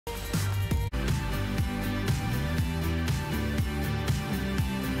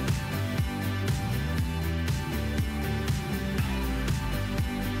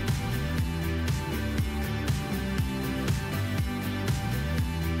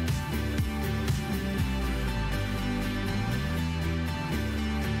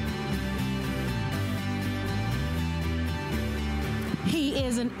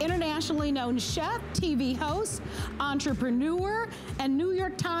an internationally known chef, TV host, entrepreneur, and New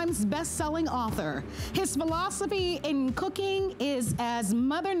York Times best-selling author. His philosophy in cooking is as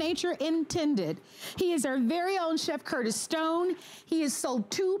Mother Nature intended. He is our very own Chef Curtis Stone. He has sold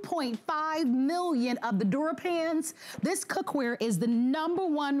 2.5 million of the DuraPans. This cookware is the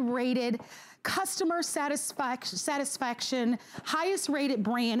 #1 rated customer satisfaction, highest rated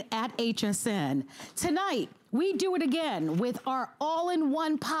brand at HSN. Tonight, we do it again with our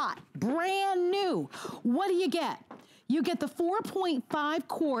all-in-one pot, brand new. What do you get? You get the 4.5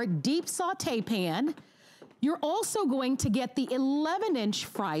 quart deep saute pan. You're also going to get the 11-inch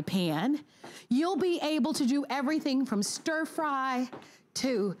fry pan. You'll be able to do everything from stir fry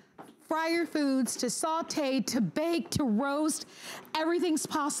to fry your foods, to saute, to bake, to roast. Everything's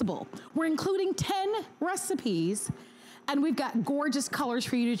possible. We're including 10 recipes, and we've got gorgeous colors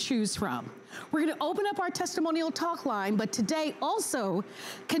for you to choose from. We're gonna open up our testimonial talk line, but today also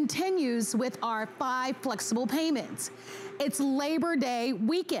continues with our 5 flexible payments. It's Labor Day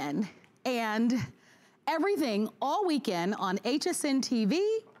weekend, and everything all weekend on HSN TV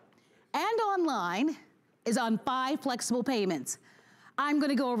and online is on 5 flexible payments. I'm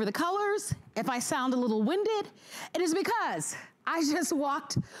gonna go over the colors. If I sound a little winded, it is because I just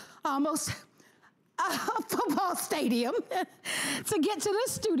walked almost a football stadium to get to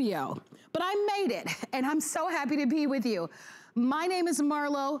this studio. But I made it, and I'm so happy to be with you. My name is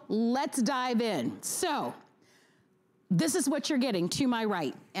Marlo. Let's dive in. So, this is what you're getting to my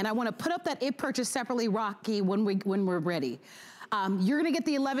right. And I wanna put up that It Purchased Separately Rocky when we're ready. You're gonna get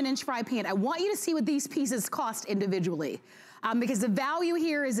the 11-inch fry pan. I want you to see what these pieces cost individually. Because the value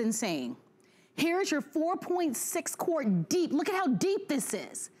here is insane. Here's your 4.6 quart deep. Look at how deep this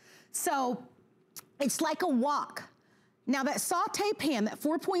is. So it's like a wok. Now that saute pan, that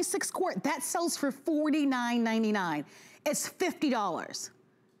 4.6 quart, that sells for $49.99. It's $50.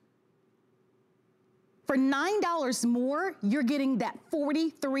 For $9 more, you're getting that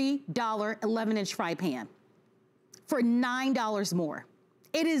 $43 11-inch fry pan. For $9 more.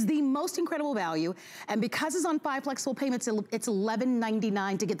 It is the most incredible value, and because it's on 5 flexible payments, it's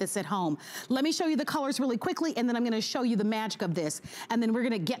 $11.99 to get this at home. Let me show you the colors really quickly, and then I'm gonna show you the magic of this, and then we're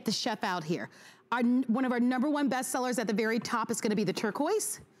gonna get the chef out here. One of our #1 bestsellers at the very top is gonna be the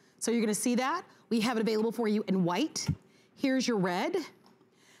turquoise. So you're gonna see that. We have it available for you in white. Here's your red.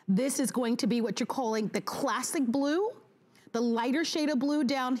 This is going to be what you're calling the classic blue. The lighter shade of blue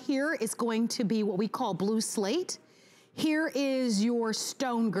down here is going to be what we call blue slate. Here is your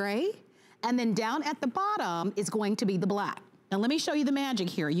stone gray, and then down at the bottom is going to be the black. Now let me show you the magic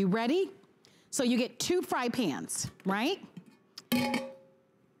here. You ready? So you get 2 fry pans, right? Let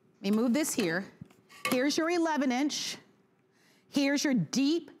me move this here. Here's your 11-inch. Here's your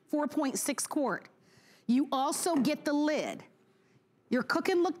deep 4.6 quart. You also get the lid. Your Cook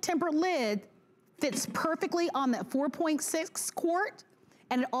and Look tempered lid fits perfectly on that 4.6 quart,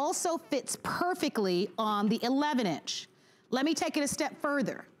 and it also fits perfectly on the 11-inch. Let me take it a step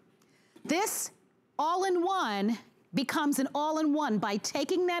further. This all-in-one becomes an all-in-one by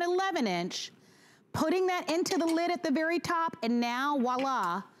taking that 11-inch, putting that into the lid at the very top, and now,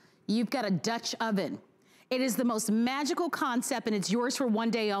 voila, you've got a Dutch oven. It is the most magical concept, and it's yours for one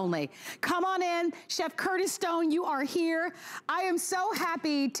day only. Come on in, Chef Curtis Stone, you are here. I am so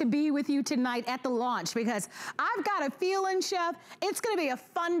happy to be with you tonight at the launch because I've got a feeling, Chef, it's gonna be a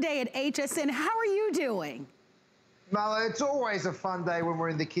fun day at HSN. How are you doing? Marlo, it's always a fun day when we're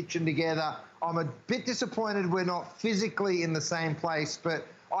in the kitchen together. I'm a bit disappointed we're not physically in the same place, but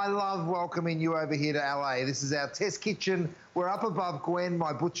I love welcoming you over here to LA. This is our test kitchen. We're up above Gwen,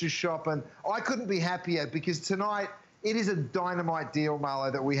 my butcher's shop, and I couldn't be happier because tonight it is a dynamite deal,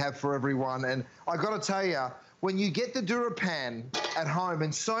 Marlo, that we have for everyone. And I gotta tell you, when you get the DuraPan at home,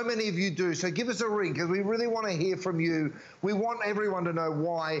 and so many of you do, so give us a ring because we really want to hear from you. We want everyone to know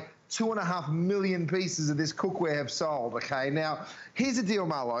why 2.5 million pieces of this cookware have sold, okay? Now, here's the deal,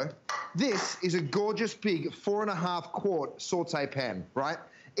 Marlo. This is a gorgeous big 4.5 quart saute pan, right?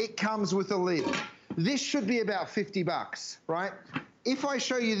 It comes with a lid. This should be about 50 bucks, right? If I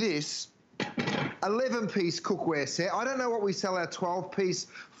show you this 11-piece cookware set, I don't know what we sell our 12-piece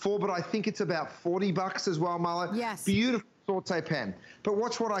for, but I think it's about 40 bucks as well, Marlo. Yes. Beautiful saute pan. But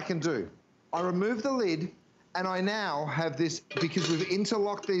watch what I can do. I remove the lid, and I now have this, because we've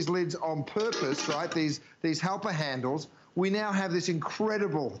interlocked these lids on purpose, right? These helper handles. We now have this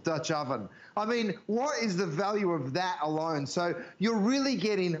incredible Dutch oven. I mean, what is the value of that alone? So you're really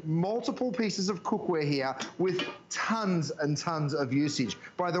getting multiple pieces of cookware here with tons and tons of usage.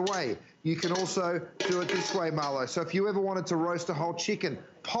 By the way, you can also do it this way, Marlo. So if you ever wanted to roast a whole chicken,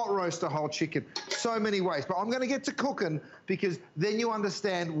 pot roast a whole chicken. So many ways. But I'm going to get to cooking because then you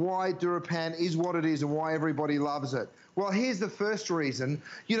understand why DuraPan is what it is and why everybody loves it. Well, here's the first reason.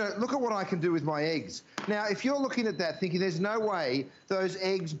 You know, look at what I can do with my eggs. Now, if you're looking at that thinking there's no way those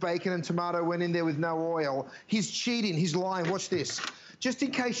eggs, bacon and tomato went in there with no oil, he's cheating, he's lying. Watch this. Just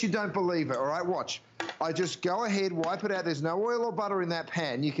in case you don't believe it, all right, watch. I just go ahead, wipe it out. There's no oil or butter in that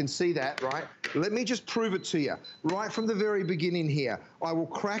pan. You can see that, right? Let me just prove it to you. Right from the very beginning here, I will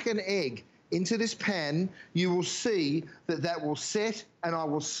crack an egg into this pan. You will see that that will set, and I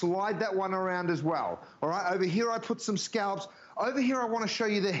will slide that one around as well. All right, over here I put some scallops. Over here I want to show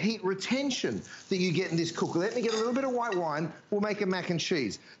you the heat retention that you get in this cooker. Let me get a little bit of white wine. We'll make a mac and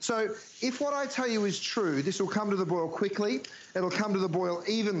cheese. So if what I tell you is true, this will come to the boil quickly. It'll come to the boil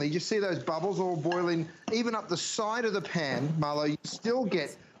evenly. You see those bubbles all boiling even up the side of the pan, Marlo. You still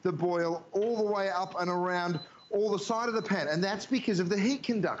get the boil all the way up and around all the side of the pan, and that's because of the heat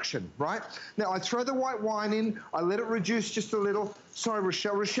conduction, right? Now, I throw the white wine in, I let it reduce just a little. Sorry,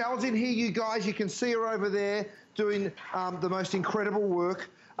 Rochelle. Rochelle's in here, you guys. You can see her over there doing the most incredible work.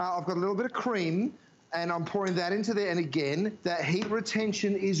 I've got a little bit of cream, and I'm pouring that into there, and again, that heat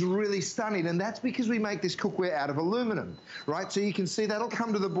retention is really stunning, and that's because we make this cookware out of aluminum, right? So you can see that'll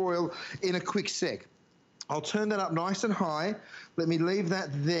come to the boil in a quick sec. I'll turn that up nice and high. Let me leave that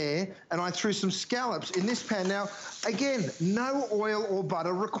there. And I threw some scallops in this pan. Now, again, no oil or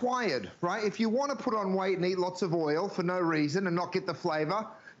butter required, right? If you want to put on weight and eat lots of oil for no reason and not get the flavor,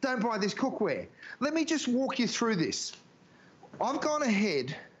 don't buy this cookware. Let me just walk you through this. I've gone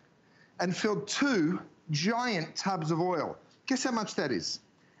ahead and filled 2 giant tubs of oil. Guess how much that is?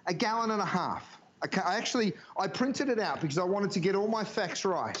 1.5 gallons. I printed it out because I wanted to get all my facts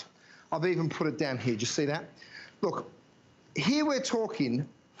right. I've even put it down here. Just see that? Look, here we're talking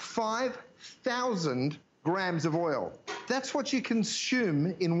 5,000 grams of oil. That's what you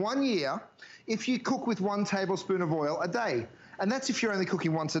consume in 1 year if you cook with 1 tablespoon of oil a day. And that's if you're only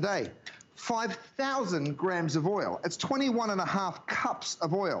cooking once a day. 5,000 grams of oil. It's 21.5 cups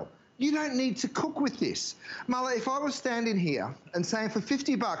of oil. You don't need to cook with this. Marla, if I was standing here and saying for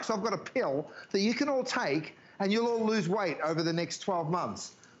 50 bucks, I've got a pill that you can all take and you'll all lose weight over the next 12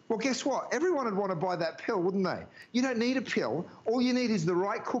 months. Well, guess what? Everyone would want to buy that pill, wouldn't they? You don't need a pill. All you need is the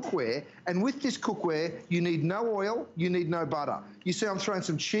right cookware. And with this cookware, you need no oil, you need no butter. You see I'm throwing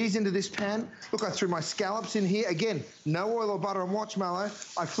some cheese into this pan. Look, I threw my scallops in here. Again, no oil or butter. And watch, Marlo,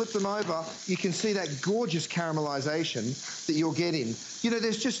 I flip them over. You can see that gorgeous caramelization that you're getting. You know,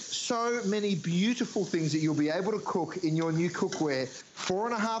 there's just so many beautiful things that you'll be able to cook in your new cookware.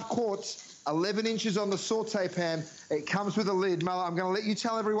 4.5 quarts. 11 inches on the saute pan. It comes with a lid. Marla, I'm going to let you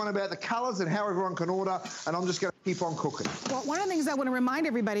tell everyone about the colors and how everyone can order, and I'm just going to keep on cooking. Well, one of the things I want to remind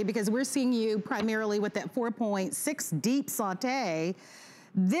everybody, because we're seeing you primarily with that 4.6 deep saute,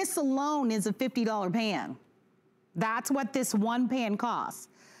 this alone is a $50 pan. That's what this one pan costs.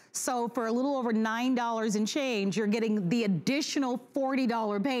 So for a little over $9 and change, you're getting the additional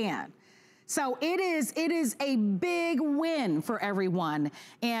 $40 pan. So it is a big win for everyone.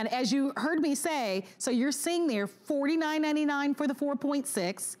 And as you heard me say, so you're seeing there $49.99 for the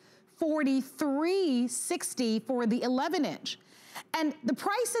 4.6, $43.60 for the 11-inch. And the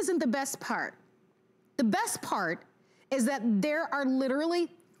price isn't the best part. The best part is that there are literally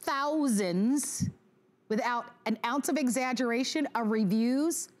thousands, without an ounce of exaggeration, of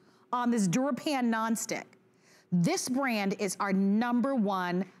reviews on this DuraPan nonstick. This brand is our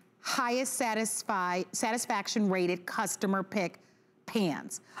 #1 highest satisfaction rated customer pick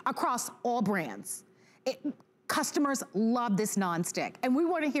pans across all brands. Customers love this nonstick, and we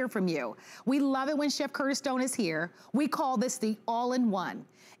want to hear from you. We love it when Chef Curtis Stone is here. We call this the all-in-one.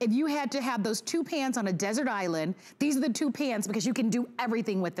 If you had to have those 2 pans on a desert island, these are the 2 pans because you can do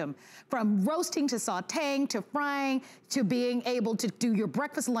everything with them. From roasting to sauteing to frying to being able to do your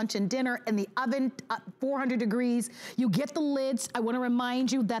breakfast, lunch, and dinner in the oven, 400 degrees. You get the lids. I want to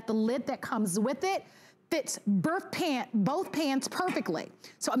remind you that the lid that comes with it fits both pans perfectly.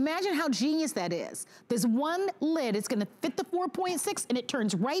 So imagine how genius that is. This one lid is gonna fit the 4.6 and it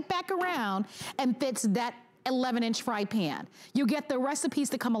turns right back around and fits that 11-inch fry pan. You get the recipes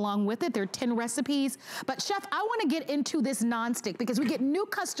that come along with it. There are 10 recipes. But Chef, I want to get into this nonstick because we get new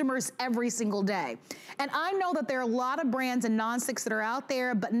customers every single day. And I know that there are a lot of brands and nonsticks that are out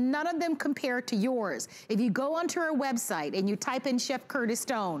there, but none of them compare to yours. If you go onto our website and you type in Chef Curtis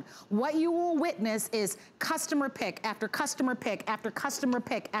Stone, what you will witness is customer pick after customer pick after customer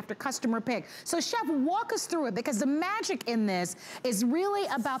pick after customer pick. So Chef, walk us through it, because the magic in this is really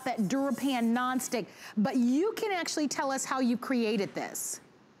about that DuraPan nonstick, but you can actually tell us how you created this.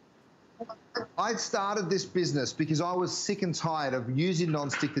 I started this business because I was sick and tired of using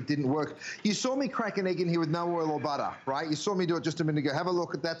nonstick that didn't work. You saw me crack an egg in here with no oil or butter, right? You saw me do it just a minute ago. Have a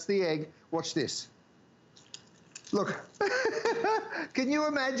look. That's the egg. Watch this. Look. Can you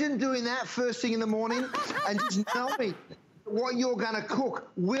imagine doing that first thing in the morning and just knowing what you're going to cook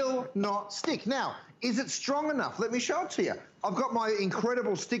will not stick? Now, is it strong enough? Let me show it to you. I've got my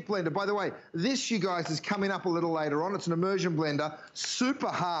incredible stick blender. By the way, this, you guys, is coming up a little later on. It's an immersion blender, super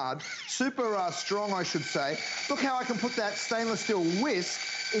hard, super strong, I should say. Look how I can put that stainless steel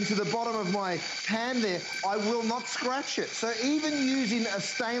whisk into the bottom of my pan there. I will not scratch it. So even using a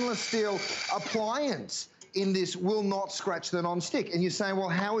stainless steel appliance in this will not scratch the non-stick. And you're saying, well,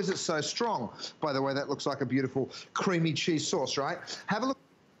 how is it so strong? By the way, that looks like a beautiful creamy cheese sauce, right? Have a look.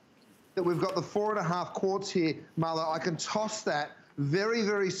 That we've got the 4.5 quarts here, Marlo. I can toss that very,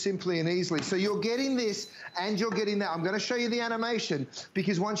 very simply and easily. So you're getting this and you're getting that. I'm going to show you the animation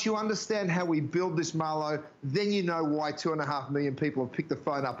because once you understand how we build this, Marlo, then you know why 2.5 million people have picked the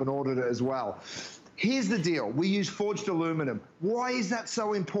phone up and ordered it as well. Here's the deal. We use forged aluminum. Why is that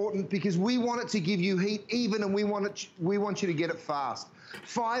so important? Because we want it to give you heat even, and we want you to get it fast.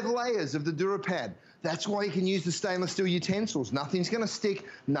 5 layers of the DuraPad. That's why you can use the stainless steel utensils. Nothing's going to stick.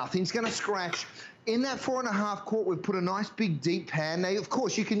 Nothing's going to scratch. In that 4.5 quart, we've put a nice big deep pan. Now, of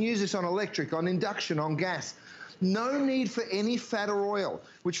course, you can use this on electric, on induction, on gas. No need for any fat or oil,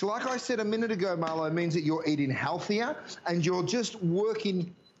 which, like I said a minute ago, Marlo, means that you're eating healthier and you're just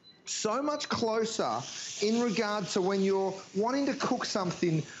working so much closer in regard to when you're wanting to cook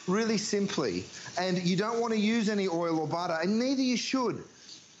something really simply and you don't want to use any oil or butter, and neither you should.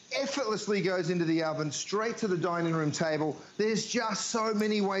 Effortlessly goes into the oven, straight to the dining room table. There's just so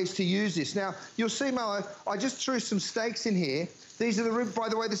many ways to use this. Now, you'll see, Marlo, I just threw some steaks in here. These are the rib. By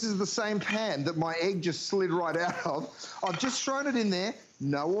the way, this is the same pan that my egg just slid right out of. I've just thrown it in there.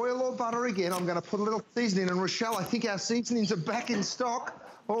 No oil or butter again. I'm going to put a little seasoning. And Rochelle, I think our seasonings are back in stock.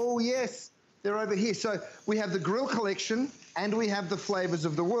 Oh, yes, they're over here. So we have the grill collection and we have the flavors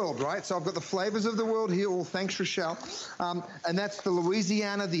of the world, right? So I've got the flavors of the world here. Oh, thanks, Rochelle. And that's the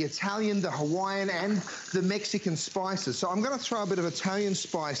Louisiana, the Italian, the Hawaiian, and the Mexican spices. So I'm going to throw a bit of Italian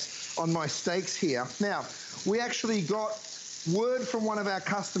spice on my steaks here. Now, we actually got word from one of our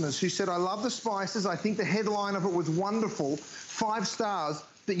customers who said, I love the spices. I think the headline of it was wonderful. 5 stars,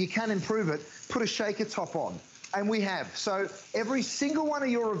 but you can improve it. Put a shaker top on. And we have. So every single one of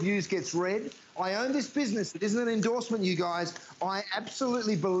your reviews gets read. I own this business. It isn't an endorsement, you guys. I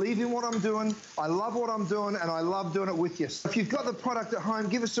absolutely believe in what I'm doing. I love what I'm doing, and I love doing it with you. So if you've got the product at home,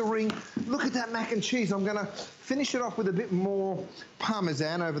 give us a ring. Look at that mac and cheese. I'm going to finish it off with a bit more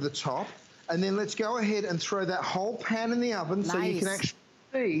Parmesan over the top. And then let's go ahead and throw that whole pan in the oven so you can actually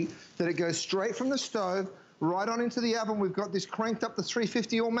see that it goes straight from the stove right on into the oven. We've got this cranked up to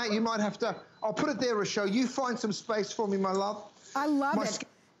 350. Or, Matt, you might have to... I'll put it there, Rochelle. You find some space for me, my love. I love it.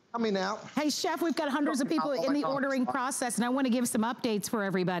 Coming out. Hey, Chef, we've got hundreds of people in the ordering process, and I want to give some updates for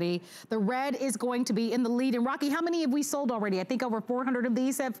everybody. The red is going to be in the lead. And Rocky, how many have we sold already? I think over 400 of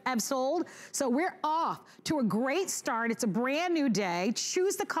these have sold. So we're off to a great start. It's a brand new day.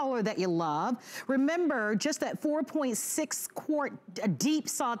 Choose the color that you love. Remember, just that 4.6 quart deep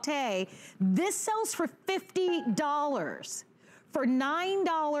saute, this sells for $50. For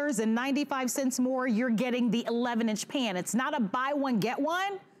 $9.95 more, you're getting the 11-inch pan. It's not a buy one, get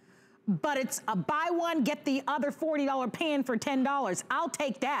one, but it's a buy one, get the other $40 pan for $10. I'll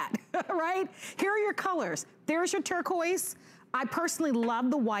take that, right? Here are your colors. There's your turquoise. I personally love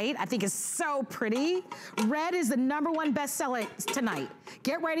the white. I think it's so pretty. Red is the #1 bestseller tonight.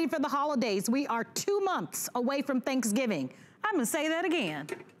 Get ready for the holidays. We are 2 months away from Thanksgiving. I'm gonna say that again.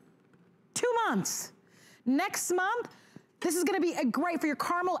 2 months. Next month, this is gonna be great for your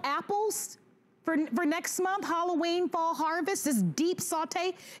caramel apples. For next month, Halloween, fall harvest, this deep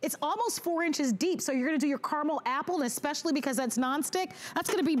saute, it's almost 4 inches deep. So you're gonna do your caramel apple, and especially because that's nonstick, that's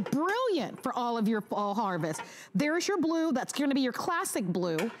gonna be brilliant for all of your fall harvest. There's your blue, that's gonna be your classic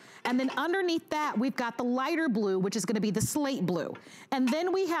blue. And then underneath that, we've got the lighter blue, which is gonna be the slate blue. And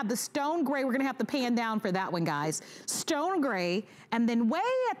then we have the stone gray. We're gonna have to pan down for that one, guys. Stone gray, and then way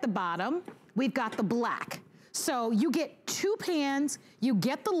at the bottom, we've got the black. So you get 2 pans, you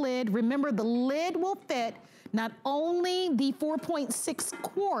get the lid. Remember, the lid will fit not only the 4.6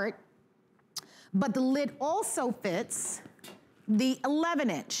 quart, but the lid also fits the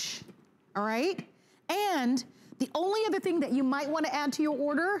 11-inch, all right? And the only other thing that you might want to add to your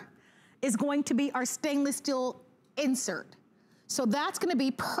order is going to be our stainless steel insert. So that's gonna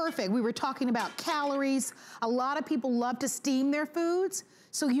be perfect. We were talking about calories. A lot of people love to steam their foods.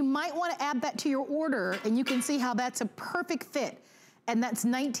 So you might wanna add that to your order, and you can see how that's a perfect fit. and that's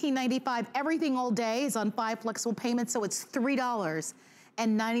 $19.95. Everything all day is on 5 flexible payments, so it's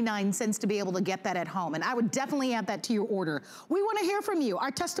 $3.99 to be able to get that at home. And I would definitely add that to your order. We want to hear from you.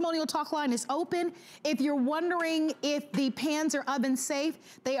 Our testimonial talk line is open. If you're wondering if the pans are oven safe,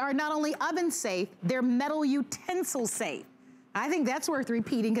 they are not only oven safe, they're metal utensil safe. I think that's worth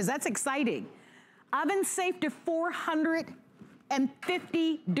repeating because that's exciting. Oven safe to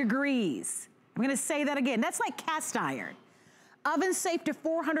 450 degrees. I'm gonna say that again. That's like cast iron. Oven safe to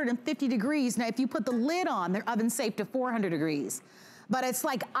 450 degrees. Now, if you put the lid on, they're oven safe to 400 degrees. But it's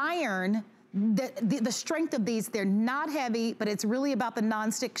like iron, the strength of these, they're not heavy, but it's really about the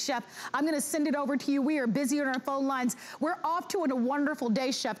nonstick. Chef, I'm gonna send it over to you. We are busy on our phone lines. We're off to a wonderful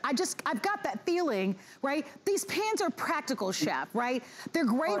day, Chef. I've got that feeling, right? These pans are practical, Chef, right? They're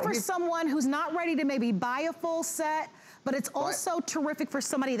great for someone who's not ready to maybe buy a full set, but it's also terrific for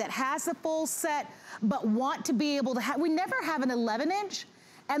somebody that has a full set, but want to be able to have, we never have an 11-inch,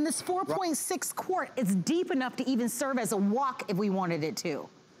 and this 4.6 quart is deep enough to even serve as a wok if we wanted it to.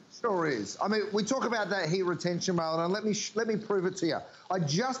 Sure is. I mean, we talk about that heat retention, Marlon, and let me prove it to you. I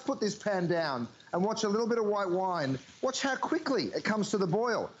just put this pan down and watch a little bit of white wine. Watch how quickly it comes to the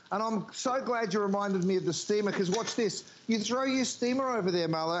boil. And I'm so glad you reminded me of the steamer, because watch this. You throw your steamer over there,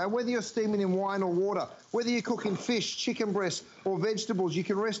 Marlo, and whether you're steaming in wine or water, whether you're cooking fish, chicken breast, or vegetables, you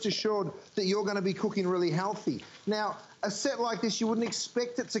can rest assured that you're going to be cooking really healthy. Now, a set like this, you wouldn't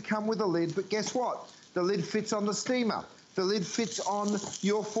expect it to come with a lid, but guess what? The lid fits on the steamer. The lid fits on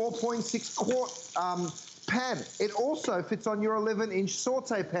your 4.6 quart pan. It also fits on your 11-inch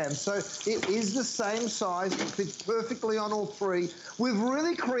saute pan. So it is the same size. It fits perfectly on all three. We've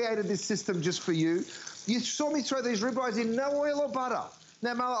really created this system just for you. You saw me throw these ribeyes in, no oil or butter.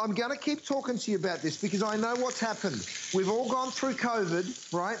 Now, Marla, I'm going to keep talking to you about this because I know what's happened. We've all gone through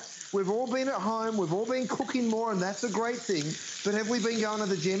COVID, right? We've all been at home. We've all been cooking more, and that's a great thing. But have we been going to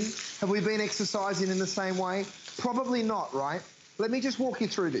the gym? Have we been exercising in the same way? Probably not, right? Let me just walk you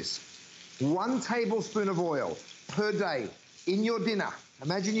through this. 1 tablespoon of oil per day in your dinner.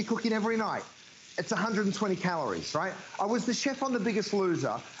 Imagine you're cooking every night. It's 120 calories, right? I was the chef on The Biggest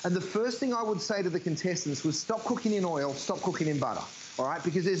Loser, and the first thing I would say to the contestants was stop cooking in oil, stop cooking in butter, all right?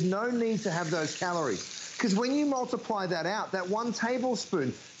 Because there's no need to have those calories. Because when you multiply that out, that 1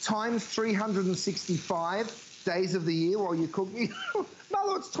 tablespoon times 365 days of the year while you're cooking,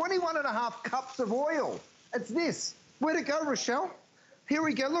 Marlo, it's 21.5 cups of oil. It's this. Where'd it go, Rochelle? Here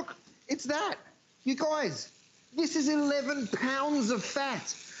we go. Look, it's that. You guys, this is 11 pounds of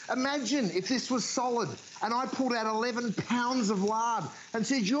fat. Imagine if this was solid and I pulled out 11 pounds of lard and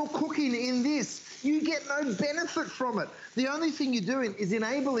said, you're cooking in this. You get no benefit from it. The only thing you're doing is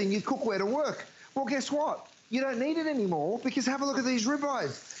enabling your cookware to work. Well, guess what? You don't need it anymore, because have a look at these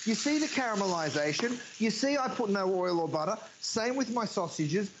ribeyes. You see the caramelization. You see I put no oil or butter. Same with my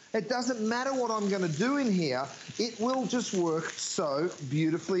sausages. It doesn't matter what I'm going to do in here. It will just work so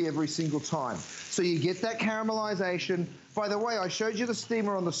beautifully every single time. So you get that caramelization. By the way, I showed you the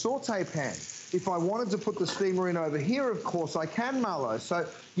steamer on the saute pan. If I wanted to put the steamer in over here, of course, I can, Marlo. So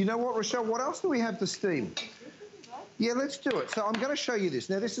you know what, Rochelle, what else do we have to steam? Yeah, let's do it. So I'm going to show you this.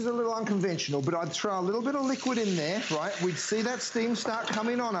 Now, this is a little unconventional, but I'd throw a little bit of liquid in there, right? We'd see that steam start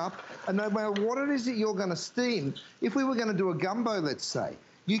coming on up, and no matter what it is that you're going to steam, if we were going to do a gumbo, let's say,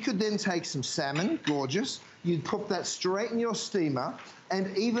 you could then take some salmon, gorgeous, you'd put that straight in your steamer,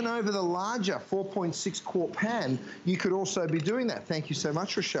 and even over the larger 4.6 quart pan, you could also be doing that. Thank you so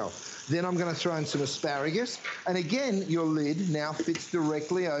much, Rochelle. Then I'm going to throw in some asparagus. And again, your lid now fits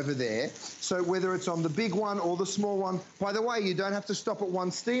directly over there. So whether it's on the big one or the small one, by the way, you don't have to stop at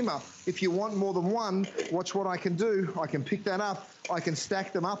 1 steamer. If you want more than one, watch what I can do. I can pick that up. I can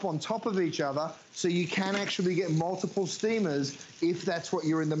stack them up on top of each other, so you can actually get multiple steamers if that's what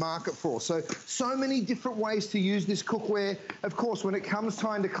you're in the market for. So many different ways to use this cookware. Of course, when it comes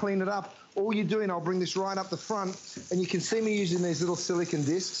time to clean it up, all you're doing, I'll bring this right up the front, and you can see me using these little silicone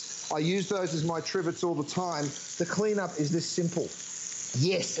discs. I use those as my trivets all the time. The cleanup is this simple.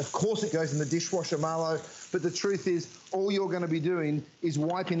 Yes, of course it goes in the dishwasher, Marlo, but the truth is all you're going to be doing is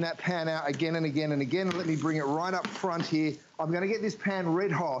wiping that pan out again and again and again. And let me bring it right up front here. I'm going to get this pan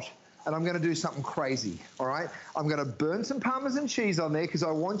red hot, and I'm going to do something crazy, all right? I'm going to burn some Parmesan cheese on there, because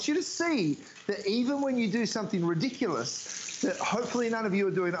I want you to see that even when you do something ridiculous that hopefully none of you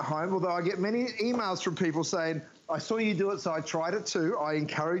are doing at home, although I get many emails from people saying, I saw you do it, so I tried it too. I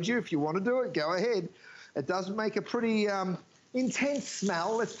encourage you, if you want to do it, go ahead. It does make a pretty intense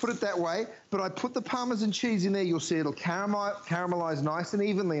smell, let's put it that way, but I put the Parmesan cheese in there. You'll see it'll caramelize nice and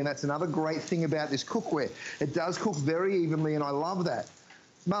evenly, and that's another great thing about this cookware. It does cook very evenly, and I love that.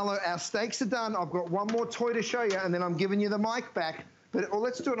 Marlo, our steaks are done. I've got one more toy to show you, and then I'm giving you the mic back. But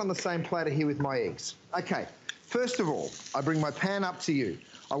let's do it on the same platter here with my eggs. Okay, first of all, I bring my pan up to you.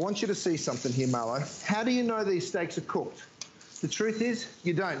 I want you to see something here, Marlo. How do you know these steaks are cooked? The truth is,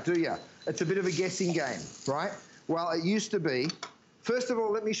 you don't, do you? It's a bit of a guessing game, right? Well, it used to be. First of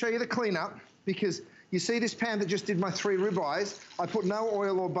all, let me show you the cleanup, because you see this pan that just did my 3 ribeyes. I put no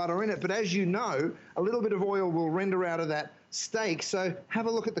oil or butter in it, but as you know, a little bit of oil will render out of that steak. So have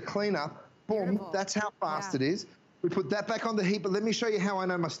a look at the cleanup. Boom, beautiful. That's how fast it is. We put that back on the heat, but let me show you how I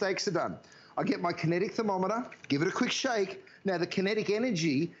know my steaks are done. I get my kinetic thermometer, give it a quick shake. Now the kinetic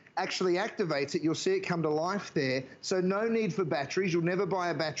energy actually activates it. You'll see it come to life there. So no need for batteries. You'll never buy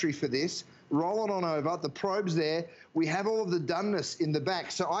a battery for this. Roll it on over. The probe's there. We have all of the doneness in the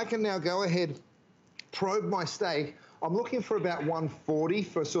back. So I can now go ahead, probe my steak. I'm looking for about 140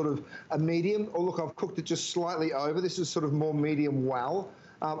 for sort of a medium. Oh, look, I've cooked it just slightly over. This is sort of more medium well.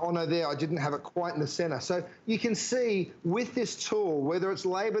 Oh no, there, I didn't have it quite in the center. So you can see with this tool, whether it's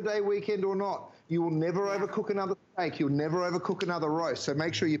Labor Day weekend or not, you will never overcook another steak. You'll never overcook another roast. So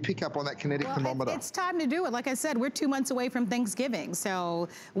make sure you pick up on that kinetic thermometer. It's time to do it. Like I said, we're 2 months away from Thanksgiving. So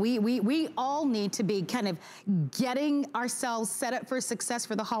we all need to be kind of getting ourselves set up for success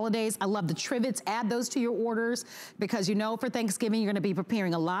for the holidays. I love the trivets. Add those to your orders, because you know for Thanksgiving, you're gonna be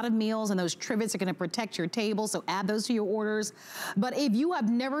preparing a lot of meals, and those trivets are gonna protect your table. So add those to your orders. But if you have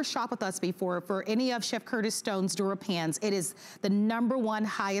never shopped with us before for any of Chef Curtis Stone's Dura pans, it is the #1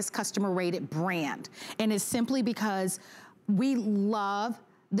 highest customer rated brand. And it's simply because we love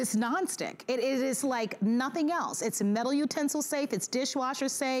this nonstick. It is like nothing else. It's metal utensil safe, it's dishwasher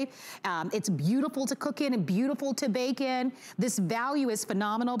safe, it's beautiful to cook in and beautiful to bake in. This value is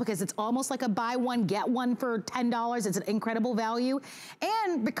phenomenal because it's almost like a buy one, get one for $10. It's an incredible value.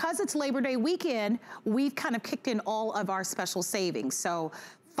 And because it's Labor Day weekend, we've kind of kicked in all of our special savings. So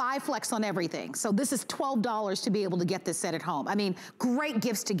 5 flex on everything. So this is $12 to be able to get this set at home. I mean, great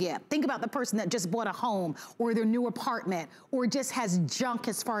gifts to give. Think about the person that just bought a home or their new apartment or just has junk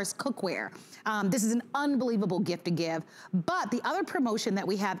as far as cookware. This is an unbelievable gift to give. But the other promotion that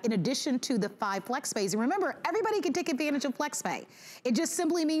we have, in addition to the 5 flex pays, and remember, everybody can take advantage of flex pay. It just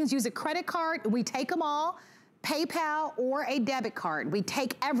simply means use a credit card. We take them all. PayPal or a debit card. We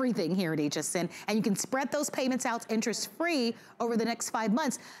take everything here at HSN, and you can spread those payments out interest-free over the next 5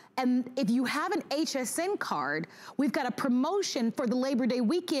 months. And if you have an HSN card, we've got a promotion for the Labor Day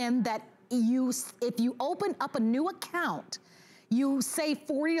weekend that if you open up a new account, you save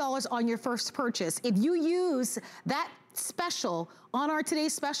 $40 on your first purchase. If you use that special on our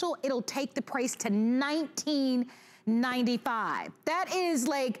today's special, it'll take the price to $19.95. That is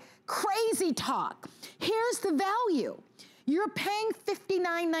like crazy talk. Here's the value. You're paying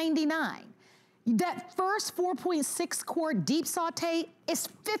 $59.99. That first 4.6 quart deep saute is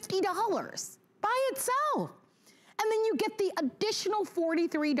 $50 by itself. And then you get the additional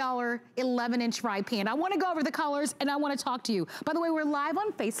 $43 11-inch fry pan. I wanna go over the colors and I wanna talk to you. By the way, we're live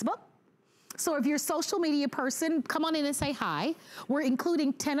on Facebook. So if you're a social media person, come on in and say hi. We're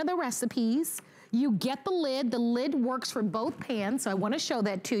including 10 of the recipes. You get the lid. The lid works for both pans, so I want to show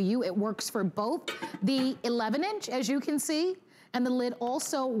that to you. It works for both the 11-inch, as you can see, and the lid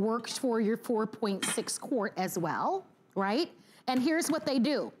also works for your 4.6 quart as well, right? And here's what they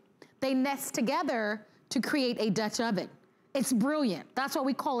do. They nest together to create a Dutch oven. It's brilliant. That's why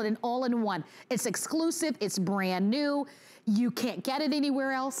we call it an all-in-one. It's exclusive. It's brand new. You can't get it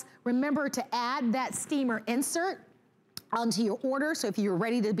anywhere else. Remember to add that steamer insert onto your order. So if you're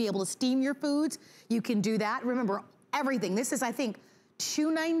ready to be able to steam your foods, you can do that. Remember, everything. This is, I think,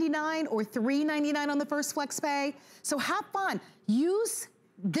 $2.99 or $3.99 on the first flex pay. So have fun. Use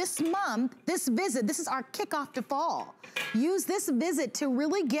this month, this visit, this is our kickoff to fall. Use this visit to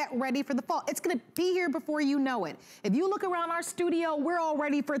really get ready for the fall. It's gonna be here before you know it. If you look around our studio, we're all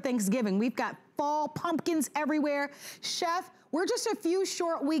ready for Thanksgiving. We've got fall pumpkins everywhere. Chef, we're just a few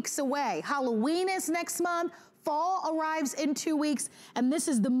short weeks away. Halloween is next month. Fall arrives in 2 weeks, and this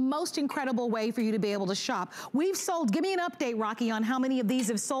is the most incredible way for you to be able to shop. We've sold, give me an update, Rocky, on how many of these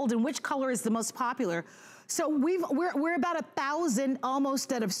have sold and which color is the most popular. So we're about 1,000 almost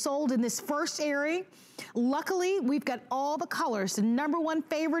that have sold in this first airing. Luckily, we've got all the colors. The #1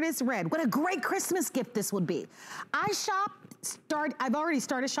 favorite is red. What a great Christmas gift this would be. I've already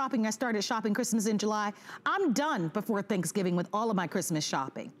started shopping. I started shopping Christmas in July. I'm done before Thanksgiving with all of my Christmas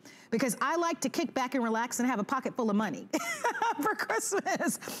shopping because I like to kick back and relax and have a pocket full of money for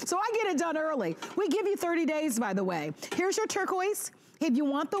Christmas. So I get it done early. We give you 30 days, by the way. Here's your turquoise. If you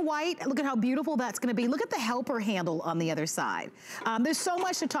want the white, look at how beautiful that's gonna be. Look at the helper handle on the other side. There's so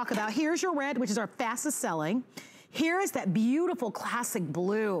much to talk about. Here's your red, which is our fastest selling. Here is that beautiful classic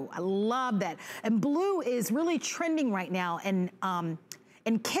blue. I love that. And blue is really trending right now in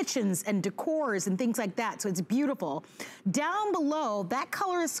kitchens and decors and things like that, so it's beautiful. Down below, that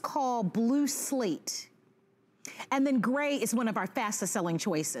color is called blue slate. And then gray is one of our fastest selling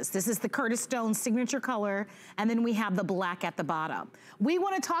choices. This is the Curtis Stone signature color, and then we have the black at the bottom. We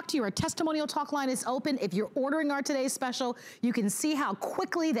want to talk to you. Our testimonial talk line is open. If you're ordering our today's special, you can see how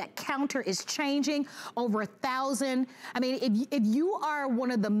quickly that counter is changing, over 1,000. I mean, if you are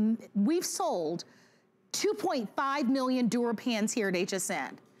one of the, we've sold 2.5 million DuraPans here at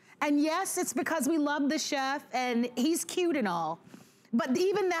HSN. And yes, it's because we love the chef and he's cute and all, but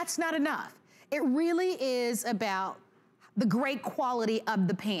even that's not enough. It really is about the great quality of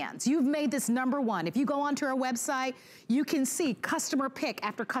the pans. You've made this #1. If you go onto our website, you can see customer pick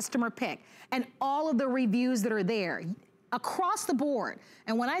after customer pick and all of the reviews that are there across the board.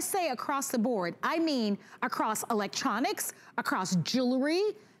 And when I say across the board, I mean across electronics, across jewelry,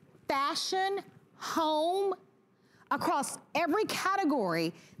 fashion, home, across every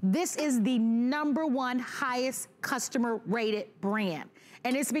category. This is the #1 highest customer rated brand.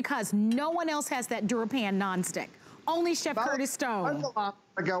 And it's because no one else has that DuraPan nonstick. Only Chef Curtis Stone.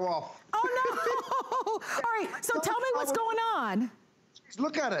 I go off. Oh no! All right, so tell me what's going on.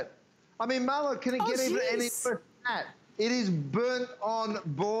 Look at it. I mean, Marlo, can it get even any worse than that? It is burnt on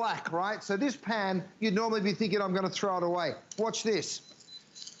black, right? So this pan, you'd normally be thinking, I'm going to throw it away. Watch this.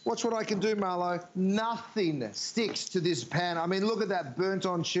 Watch what I can do, Marlo. Nothing sticks to this pan. I mean, look at that burnt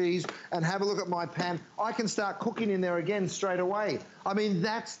on cheese and have a look at my pan. I can start cooking in there again straight away. I mean,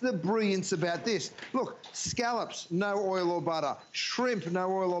 that's the brilliance about this. Look, scallops, no oil or butter. Shrimp,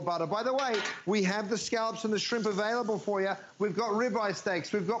 no oil or butter. By the way, we have the scallops and the shrimp available for you. We've got ribeye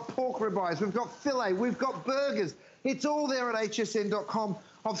steaks. We've got pork ribeyes. We've got filet. We've got burgers. It's all there at hsn.com.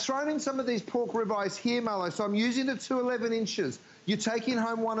 I've thrown in some of these pork ribeyes here, Marlo, so I'm using the 211 inches. You're taking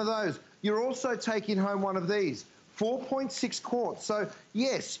home one of those. You're also taking home one of these, 4.6 quarts. So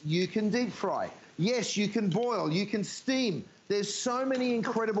yes, you can deep fry. Yes, you can boil, you can steam. There's so many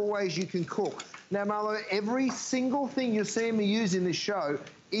incredible ways you can cook. Now, Marlo, every single thing you're seeing me use in this show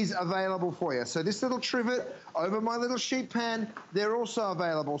is available for you. So this little trivet over my little sheet pan, they're also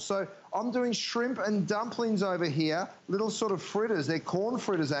available. So I'm doing shrimp and dumplings over here, little sort of fritters. They're corn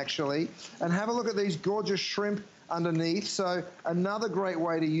fritters, actually. And have a look at these gorgeous shrimp underneath. So another great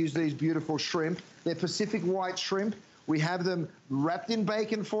way to use these beautiful shrimp. They're Pacific white shrimp. We have them wrapped in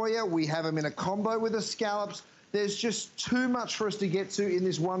bacon for you. We have them in a combo with the scallops. There's just too much for us to get to in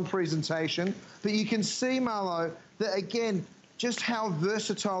this one presentation. But you can see, Marlo, that again, just how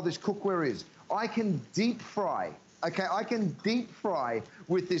versatile this cookware is. I can deep fry. Okay, I can deep fry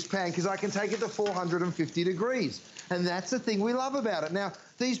with this pan because I can take it to 450 degrees. And that's the thing we love about it. Now,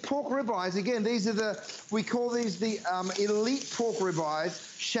 these pork ribeyes, again, these are we call these the elite pork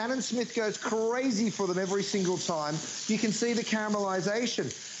ribeyes. Shannon Smith goes crazy for them every single time. You can see the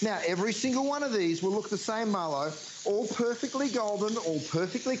caramelization. Now, every single one of these will look the same, Marlo, all perfectly golden, all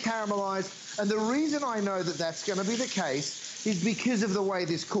perfectly caramelized. And the reason I know that that's going to be the case is because of the way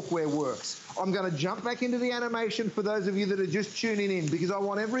this cookware works. I'm going to jump back into the animation for those of you that are just tuning in because I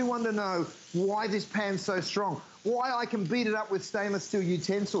want everyone to know why this pan's so strong, why I can beat it up with stainless steel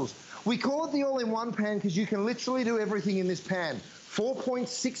utensils. We call it the all-in-one pan because you can literally do everything in this pan.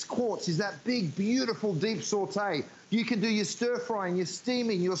 4.6 quarts is that big, beautiful, deep saute. You can do your stir-frying, your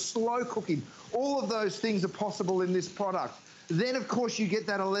steaming, your slow cooking. All of those things are possible in this product. Then, of course, you get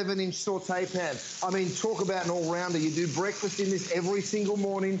that 11-inch saute pan. I mean, talk about an all-rounder. You do breakfast in this every single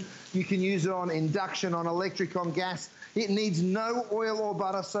morning. You can use it on induction, on electric, on gas. It needs no oil or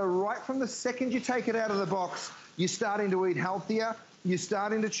butter. So right from the second you take it out of the box, you're starting to eat healthier. You're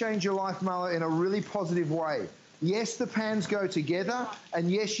starting to change your life, Marlo, in a really positive way. Yes, the pans go together, and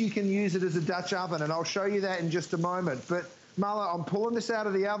yes, you can use it as a Dutch oven, and I'll show you that in just a moment. But, Marlo, I'm pulling this out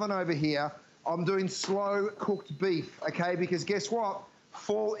of the oven over here. I'm doing slow cooked beef, okay? Because guess what?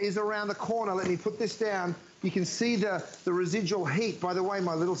 Fall is around the corner. Let me put this down. You can see the residual heat. By the way,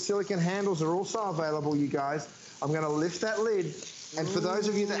 my little silicone handles are also available, you guys. I'm going to lift that lid. And for those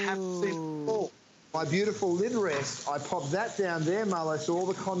of you that haven't seen before, my beautiful lid rest, I pop that down there, Marlo, so all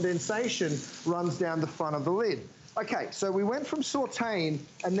the condensation runs down the front of the lid. Okay, so we went from sauteing,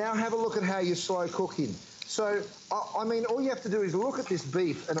 and now have a look at how you're slow cooking. So, I mean, all you have to do is look at this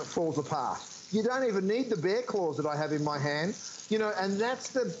beef and it falls apart. You don't even need the bear claws that I have in my hand, you know, and that's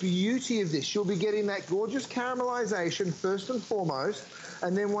the beauty of this. You'll be getting that gorgeous caramelization first and foremost,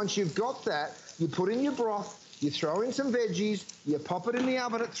 and then once you've got that, you put in your broth, you throw in some veggies, you pop it in the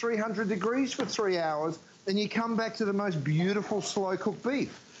oven at 300 degrees for 3 hours, and you come back to the most beautiful slow-cooked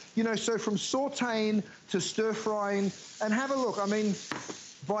beef. You know, so from sauteing to stir frying, and have a look. I mean,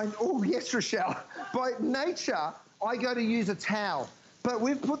 oh yes, Rochelle, by nature, I go to use a towel. But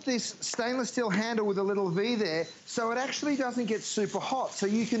we've put this stainless steel handle with a little V there, so it actually doesn't get super hot. So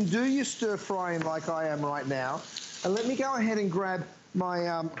you can do your stir frying like I am right now. And let me go ahead and grab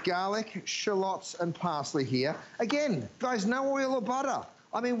my garlic, shallots, and parsley here. Again, guys, no oil or butter.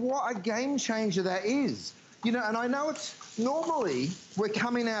 I mean, what a game changer that is. You know, and I know it's normally we're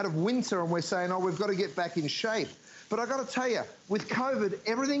coming out of winter and we're saying, oh, we've got to get back in shape. But I got to tell you, with COVID,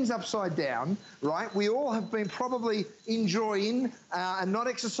 everything's upside down, right? We all have been probably enjoying and not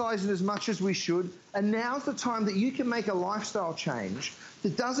exercising as much as we should. And now's the time that you can make a lifestyle change.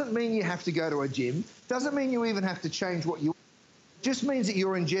 That doesn't mean you have to go to a gym. Doesn't mean you even have to change what you eat. Just means that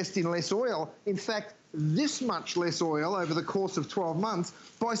you're ingesting less oil. In fact, this much less oil over the course of 12 months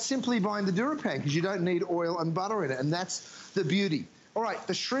by simply buying the DuraPan, because you don't need oil and butter in it. And that's the beauty. All right,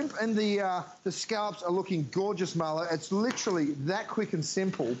 the shrimp and the scallops are looking gorgeous, Marla. It's literally that quick and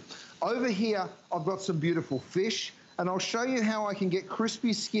simple. Over here, I've got some beautiful fish, and I'll show you how I can get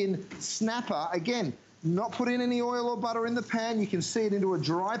crispy skin snapper. Again, not put in any oil or butter in the pan. You can see it into a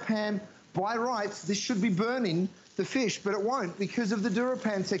dry pan. By rights, this should be burning the fish, but it won't because of the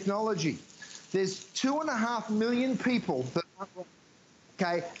DuraPan technology. There's 2.5 million people that...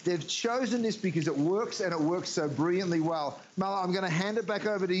 Okay, they've chosen this because it works, and it works so brilliantly well. Marla, I'm going to hand it back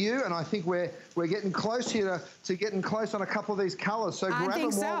over to you, and I think we're getting close here to getting close on a couple of these colors. So grab them.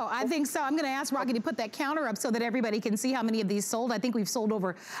 I think so. I'm going to ask Rocky to put that counter up so that everybody can see how many of these sold. I think we've sold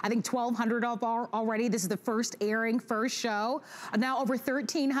over, 1,200 of already. This is the first airing, first show. Now over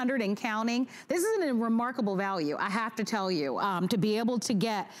 1,300 and counting. This is a remarkable value, I have to tell you, to be able to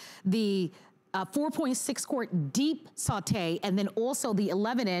get the 4.6 quart deep saute, and then also the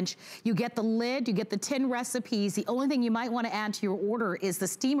 11-inch. You get the lid, you get the 10 recipes. The only thing you might want to add to your order is the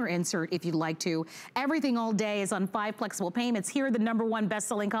steamer insert if you'd like to. Everything all day is on 5 flexible payments. Here, the #1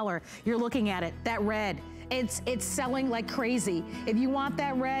 best-selling color. You're looking at it, that red. It's selling like crazy. If you want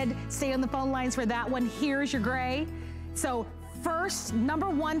that red, stay on the phone lines for that one. Here's your gray. So first,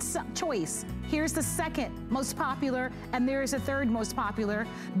 #1 choice. Here's the second most popular, and there's a third most popular.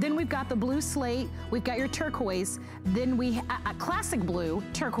 Then we've got the blue slate, we've got your turquoise, then we a classic blue,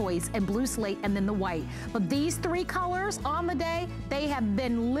 turquoise, and blue slate, and then the white. But these 3 colors on the day, they have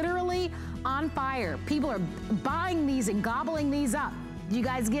been literally on fire. People are buying these and gobbling these up. You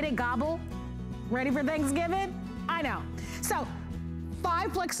guys get it, gobble? Ready for Thanksgiving? I know. So,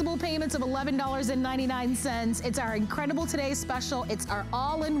 5 flexible payments of $11.99. It's our incredible today's special. It's our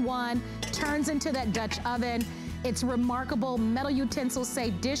all-in-one, turns into that Dutch oven. It's remarkable, metal utensil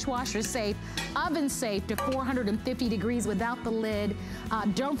safe, dishwasher safe, oven safe to 450 degrees without the lid.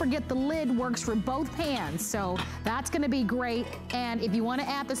 Don't forget the lid works for both pans, so that's gonna be great. And if you wanna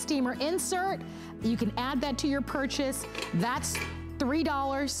add the steamer insert, you can add that to your purchase. That's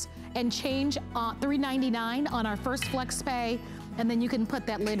 $3 and change, $3.99 on our first flex pay. And then you can put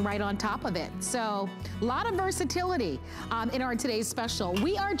that lid right on top of it. So a lot of versatility in our today's special.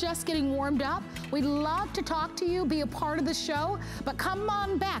 We are just getting warmed up. We'd love to talk to you, be a part of the show, but come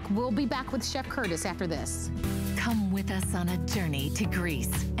on back. We'll be back with Chef Curtis after this. Come with us on a journey to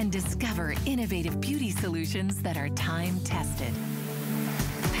Greece and discover innovative beauty solutions that are time-tested.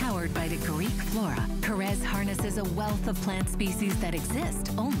 Powered by the Greek flora, Carrez harnesses a wealth of plant species that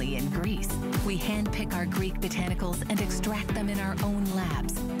exist only in Greece. We handpick our Greek botanicals and extract them in our own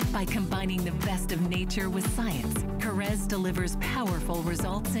labs. By combining the best of nature with science, Carrez delivers powerful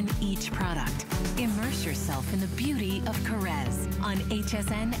results in each product. Immerse yourself in the beauty of Carrez on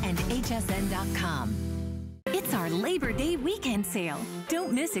HSN and hsn.com. It's our Labor Day weekend sale.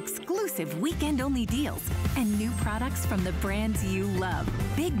 Don't miss exclusive weekend-only deals and new products from the brands you love.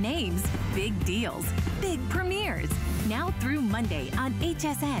 Big names, big deals, big premieres. Now through Monday on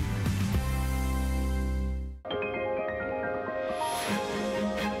HSN.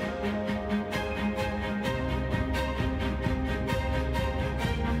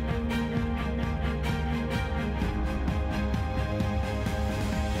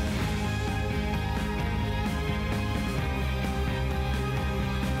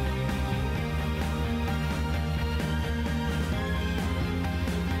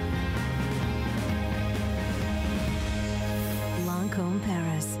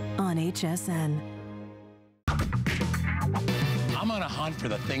 HSN. I'm on a hunt for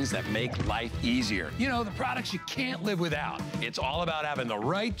the things that make life easier. You know, the products you can't live without. It's all about having the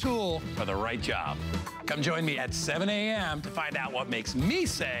right tool for the right job. Come join me at 7 a.m. to find out what makes me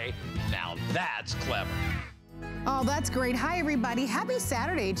say, now that's clever. Oh, that's great. Hi, everybody. Happy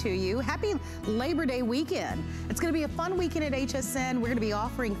Saturday to you. Happy Labor Day weekend. It's going to be a fun weekend at HSN. We're going to be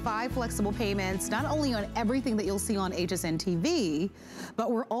offering 5 flexible payments, not only on everything that you'll see on HSN TV, but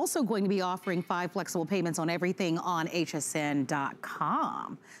we're also going to be offering 5 flexible payments on everything on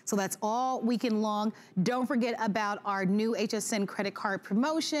hsn.com. So that's all weekend long. Don't forget about our new HSN credit card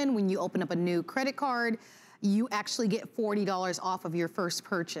promotion. When you open up a new credit card, you actually get $40 off of your first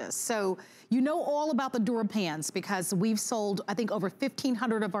purchase. So you know all about the DuraPans because we've sold, I think, over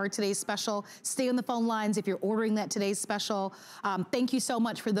 1,500 of our Today's Special. Stay on the phone lines if you're ordering that Today's Special. Thank you so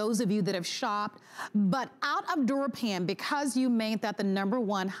much for those of you that have shopped. But out of DuraPan, because you made that the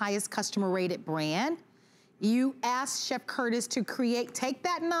 #1 highest customer rated brand, you asked Chef Curtis to take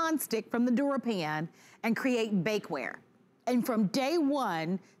that nonstick from the DuraPan and create bakeware. And from day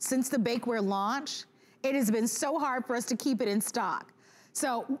one, since the bakeware launch, it has been so hard for us to keep it in stock.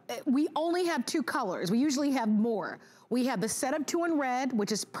 So we only have 2 colors. We usually have more. We have the setup 2 in red,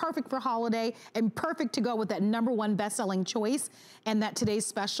 which is perfect for holiday and perfect to go with that #1 best-selling choice and that Today's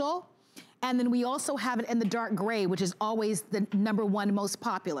Special. And then we also have it in the dark gray, which is always the #1 most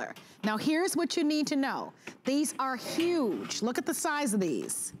popular. Now here's what you need to know. These are huge. Look at the size of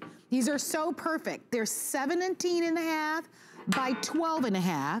these. These are so perfect. They're 17.5 by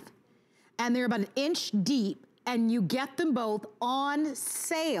 12.5. And they're about 1 inch deep, and you get them both on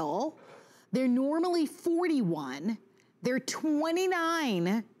sale. They're normally $41. They're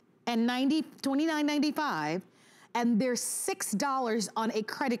 $29.95, and they're $6 on a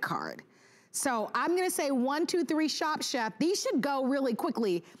credit card. So I'm gonna say 1, 2, 3, shop, Chef. These should go really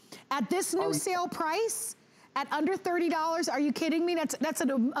quickly. At this new sale price, at under $30, are you kidding me? That's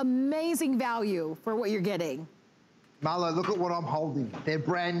an amazing value for what you're getting. Marlo, look at what I'm holding. They're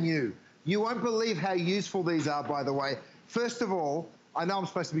brand new. You won't believe how useful these are, by the way. First of all, I know I'm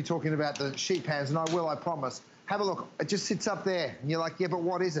supposed to be talking about the sheet pans, and I will, I promise. Have a look. It just sits up there, and you're like, yeah, but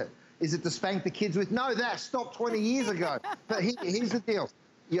what is it? Is it to spank the kids with? No, that stopped 20 years ago. But here's the deal.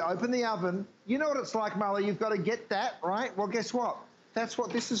 You open the oven. You know what it's like, Marla. You've got to get that, right? Well, guess what? That's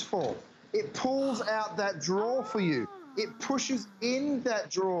what this is for. It pulls out that drawer for you. It pushes in that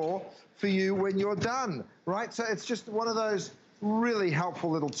drawer for you when you're done, right? So it's just one of those really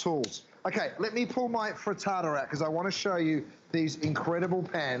helpful little tools. Okay, let me pull my frittata out because I want to show you these incredible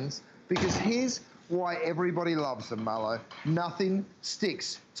pans because here's why everybody loves them, Marlo. Nothing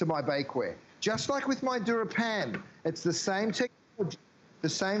sticks to my bakeware. Just like with my DuraPan, it's the same technology, the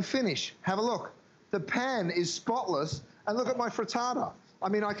same finish. Have a look. The pan is spotless, and look at my frittata. I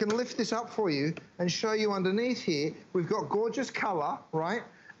mean, I can lift this up for you and show you underneath here. We've got gorgeous color, right?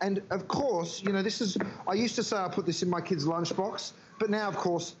 And of course, you know, this is, I used to say I put this in my kids' lunchbox, but now, of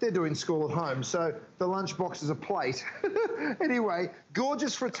course, they're doing school at home, so the lunchbox is a plate. Anyway,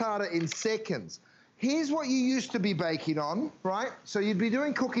 gorgeous frittata in seconds. Here's what you used to be baking on, right? So you'd be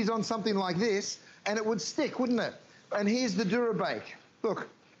doing cookies on something like this, and it would stick, wouldn't it? And here's the DuraBake. Look,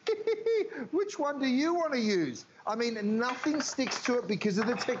 which one do you want to use? I mean, nothing sticks to it because of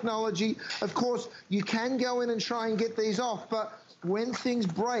the technology. Of course, you can go in and try and get these off, but when things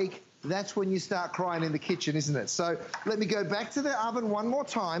break, that's when you start crying in the kitchen, isn't it? So let me go back to the oven one more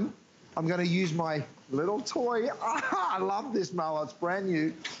time. I'm going to use my little toy. I love this, Marlo. It's brand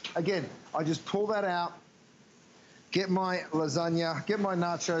new. Again, I just pull that out, get my lasagna, get my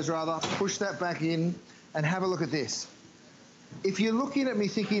nachos rather, push that back in, and have a look at this. If you're looking at me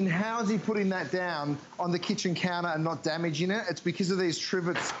thinking, how's he putting that down on the kitchen counter and not damaging it? It's because of these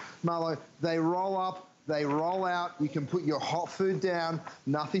trivets, Marlo. They roll up, they roll out. You can put your hot food down.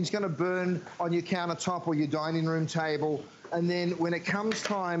 Nothing's going to burn on your countertop or your dining room table. And then when it comes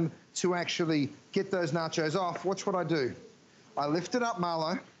time to actually get those nachos off, watch what I do. I lift it up,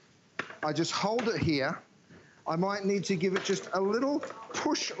 Marlo. I just hold it here. I might need to give it just a little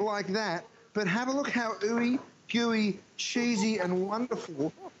push like that. But have a look how ooey, gooey, cheesy, and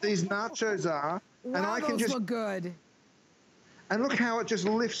wonderful these nachos are. Wow, and I can those just look good. And look how it just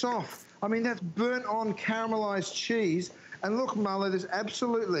lifts off. I mean, that's burnt on caramelized cheese. And look, Marlo, there's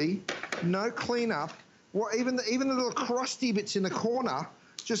absolutely no cleanup. Well, even the little crusty bits in the corner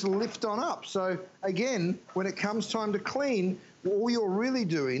just lift on up. So again, when it comes time to clean, all you're really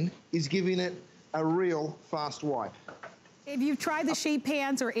doing is giving it a real fast wipe. If you've tried the sheet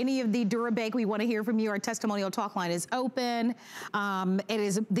pans or any of the DuraBake, we want to hear from you. Our testimonial talk line is open.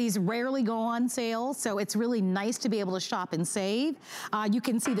 These rarely go on sale, so it's really nice to be able to shop and save. You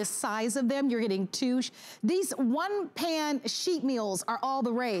can see the size of them. You're getting two. These one pan sheet meals are all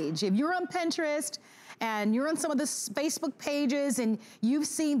the rage. If you're on Pinterest and you're on some of the Facebook pages and you've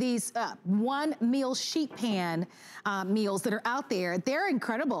seen these one meal sheet pan meals that are out there, they're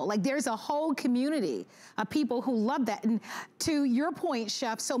incredible. Like, there's a whole community of people who love that. And to your point,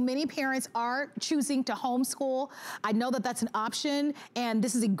 Chef, so many parents are choosing to homeschool. I know that that's an option, and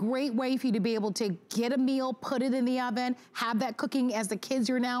this is a great way for you to be able to get a meal, put it in the oven, have that cooking as the kids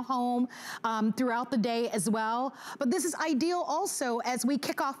are now home throughout the day as well. But this is ideal also as we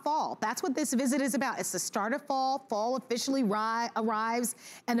kick off fall. That's what this visit is about. It's the start of fall. Fall officially arrives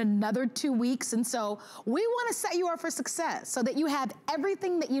in another 2 weeks. And so we want to set you up for success so that you have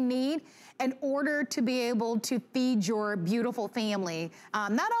everything that you need in order to be able to feed your beautiful family,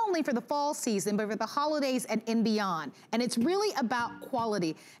 not only for the fall season, but for the holidays and beyond. And it's really about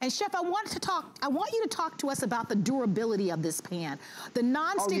quality. And Chef, I want you to talk to us about the durability of this pan. The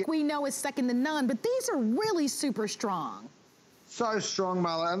nonstick we know is second to none, but these are really super strong. So strong,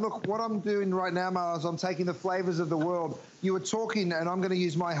 Marla. And look, what I'm doing right now, Marla, is I'm taking the flavors of the world. You were talking, and I'm going to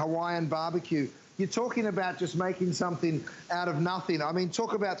use my Hawaiian barbecue. You're talking about just making something out of nothing. I mean,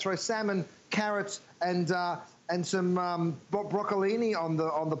 talk about throw salmon, carrots, and some broccolini on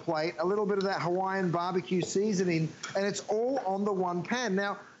the plate, a little bit of that Hawaiian barbecue seasoning, and it's all on the one pan.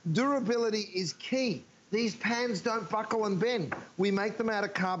 Now, durability is key. These pans don't buckle and bend. We make them out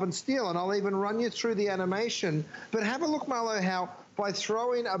of carbon steel, and I'll even run you through the animation. But have a look, Marlo, how by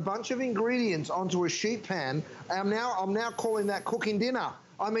throwing a bunch of ingredients onto a sheet pan, I'm now calling that cooking dinner.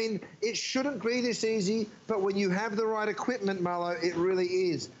 I mean, it shouldn't be this easy, but when you have the right equipment, Marlo, it really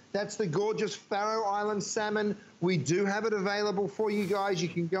is. That's the gorgeous Faroe Island salmon. We do have it available for you guys. You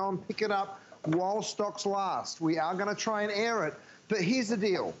can go and pick it up while stocks last. We are going to try and air it, but here's the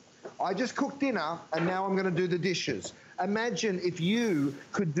deal. I just cooked dinner, and now I'm going to do the dishes. Imagine if you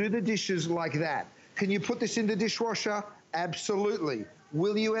could do the dishes like that. Can you put this in the dishwasher? Absolutely.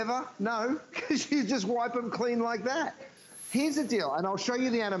 Will you ever? No, because you just wipe them clean like that. Here's the deal, and I'll show you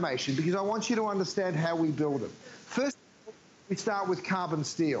the animation because I want you to understand how we build them. First, we start with carbon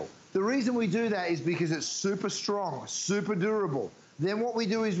steel. The reason we do that is because it's super strong, super durable. Then what we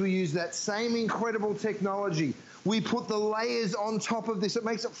do is we use that same incredible technology. We put the layers on top of this. It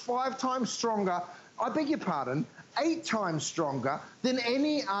makes it 5 times stronger, I beg your pardon, 8 times stronger than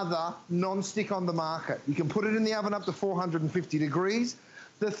any other non-stick on the market. You can put it in the oven up to 450 degrees.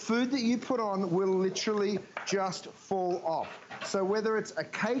 The food that you put on will literally just fall off. So whether it's a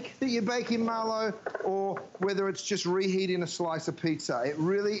cake that you bake in Marlo or whether it's just reheating a slice of pizza, it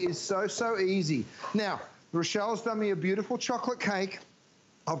really is so easy. Now, Rochelle's done me a beautiful chocolate cake.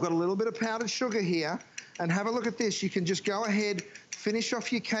 I've got a little bit of powdered sugar here. And have a look at this. You can just go ahead, finish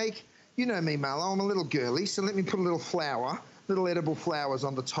off your cake. You know me, Marlo, I'm a little girly, so let me put a little flour, little edible flowers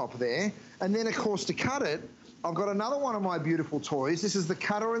on the top there. And then, of course, to cut it, I've got another one of my beautiful toys. This is the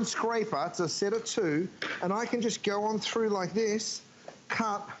cutter and scraper. It's a set of 2. And I can just go on through like this,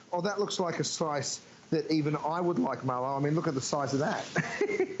 cut. Oh, that looks like a slice that even I would like, Marlo. I mean, look at the size of that.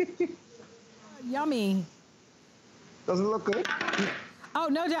 Yummy. Doesn't it look good? Oh,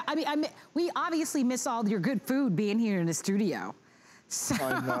 no doubt. I mean, we obviously miss all your good food being here in the studio.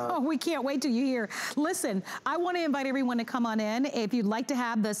 So we can't wait till you're here. Listen, I want to invite everyone to come on in. If you'd like to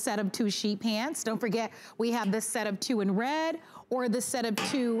have the set of 2 sheet pans, don't forget we have the set of 2 in red or the set of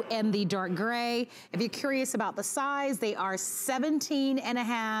 2 in the dark gray. If you're curious about the size, they are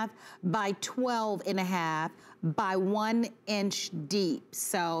 17.5 by 12.5 by 1 inch deep.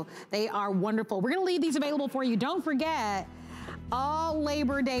 So they are wonderful. We're going to leave these available for you. Don't forget, all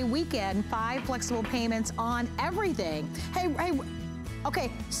Labor Day weekend, 5 flexible payments on everything. Hey, okay,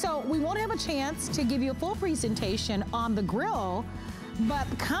 so we won't have a chance to give you a full presentation on the grill, but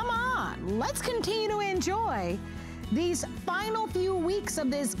come on, let's continue to enjoy these final few weeks of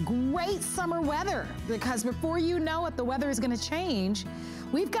this great summer weather, because before you know it, the weather is gonna change.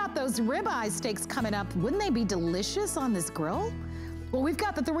 We've got those ribeye steaks coming up. Wouldn't they be delicious on this grill? Well, we've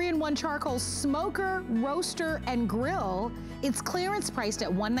got the 3-in-1 charcoal smoker, roaster, and grill. It's clearance priced at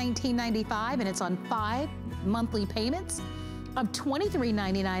 $119.95, and it's on 5 monthly payments of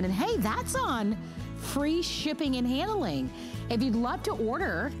 $23.99. And hey, that's on free shipping and handling. If you'd love to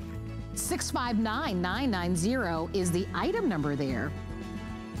order, 659-990 is the item number there.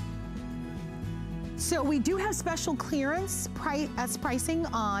 So we do have special clearance pricing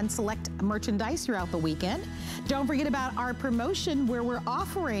on select merchandise throughout the weekend. Don't forget about our promotion where we're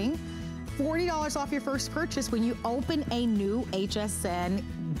offering $40 off your first purchase when you open a new HSN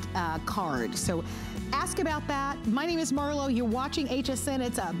card. So ask about that. My name is Marlo. You're watching HSN.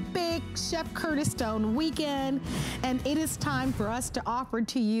 It's a big Chef Curtis Stone weekend, and it is time for us to offer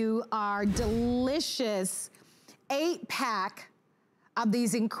to you our delicious 8-pack of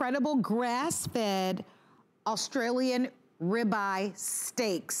these incredible grass-fed Australian ribeye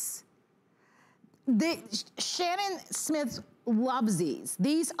steaks. Shannon Smith loves these.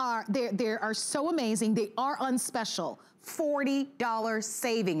 They are so amazing. They are on special. $40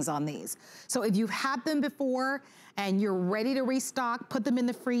 savings on these. So if you've had them before and you're ready to restock, put them in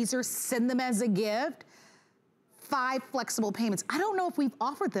the freezer, send them as a gift. 5 flexible payments. I don't know if we've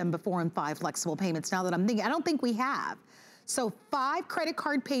offered them before in 5 flexible payments now that I'm thinking. I don't think we have. So 5 credit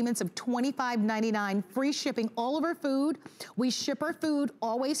card payments of $25.99, free shipping, all of our food. We ship our food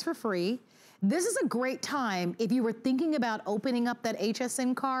always for free. This is a great time if you were thinking about opening up that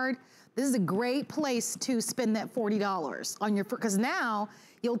HSN card. This is a great place to spend that $40 on your, because now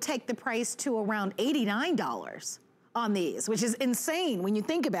you'll take the price to around $89 on these, which is insane when you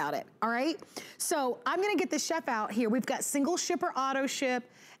think about it, all right? So I'm gonna get the chef out here. We've got single shipper auto ship,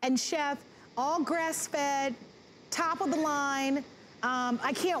 and chef, all grass-fed, top of the line.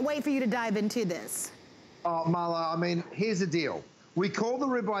 I can't wait for you to dive into this. Oh, Marla, I mean, here's the deal. We call the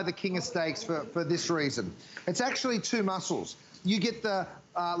ribeye the king of steaks for this reason. It's actually 2 muscles. You get the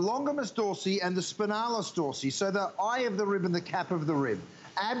longimus dorsi and the spinalis dorsi, so the eye of the rib and the cap of the rib.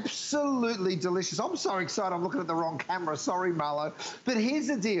 Absolutely delicious. I'm so excited, I'm looking at the wrong camera. Sorry, Marlo. But here's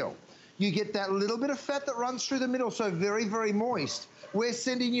the deal. You get that little bit of fat that runs through the middle, so very, very moist. We're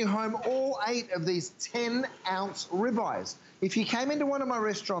sending you home all 8 of these 10-ounce ribeyes. If you came into one of my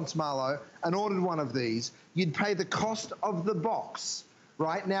restaurants, Marlo, and ordered one of these, you'd pay the cost of the box.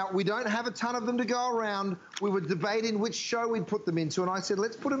 Right now, we don't have a ton of them to go around. We were debating which show we'd put them into, and I said,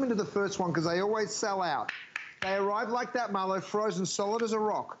 let's put them into the first one because they always sell out. They arrive like that, Marlo, frozen solid as a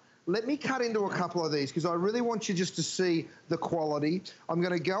rock. Let me cut into a couple of these because I really want you just to see the quality. I'm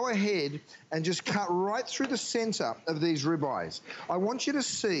going to go ahead and just cut right through the center of these ribeyes. I want you to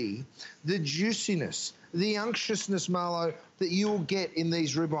see the juiciness, the unctuousness, Marlo, that you will get in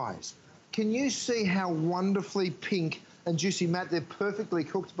these ribeyes. Can you see how wonderfully pink and juicy? Matt, they're perfectly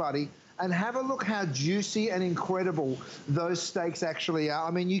cooked, buddy. And have a look how juicy and incredible those steaks actually are. I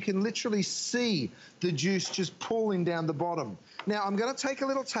mean, you can literally see the juice just pooling down the bottom. Now, I'm going to take a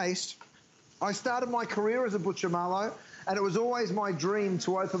little taste. I started my career as a butcher, Marlo, and it was always my dream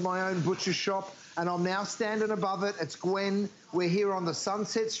to open my own butcher shop, and I'm now standing above it. It's Gwen. We're here on the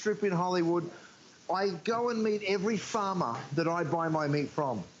Sunset Strip in Hollywood. I go and meet every farmer that I buy my meat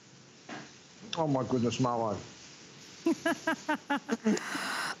from. Oh, my goodness, Marlo.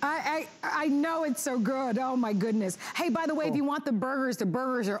 I know it's so good. Oh my goodness. Hey, by the way, if you want the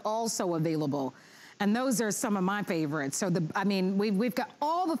burgers are also available. And those are some of my favorites. So I mean, we've got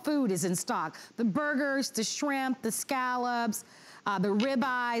all the food is in stock. The burgers, the shrimp, the scallops, the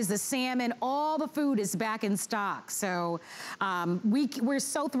ribeyes, the salmon, all the food is back in stock. So we're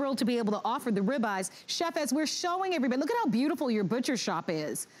so thrilled to be able to offer the ribeyes. Chef, as we're showing everybody, look at how beautiful your butcher shop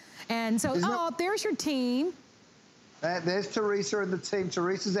is. And so, there's your team. There's Teresa and the team.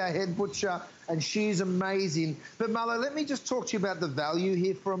 Teresa's our head butcher, and she's amazing. But Marlo, let me just talk to you about the value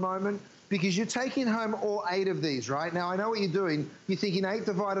here for a moment, because you're taking home all 8 of these, right? Now, I know what you're doing. You're thinking 8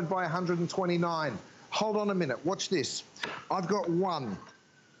 divided by 129. Hold on a minute. Watch this. I've got 1.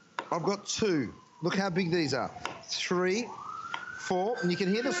 I've got 2. Look how big these are. 3, 4. And you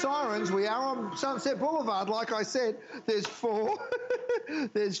can hear the sirens. We are on Sunset Boulevard, like I said. There's 4.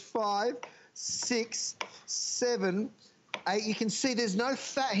 There's 5. 6, 7, 8. You can see there's no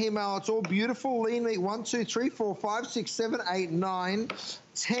fat here, Mal. It's all beautiful lean meat. 1, 2, 3, 4, 5, 6, 7, 8, 9,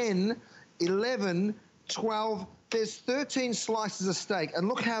 10, 11, 12. There's 13 slices of steak, and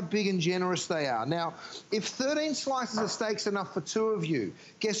look how big and generous they are. Now, if 13 slices of steak's enough for 2 of you,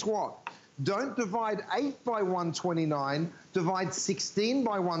 guess what? Don't divide 8 by 129, divide 16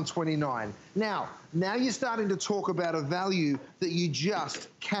 by 129. Now you're starting to talk about a value that you just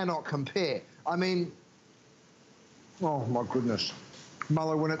cannot compare. I mean, oh my goodness.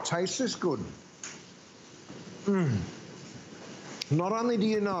 Marlo, when it tastes this good, not only do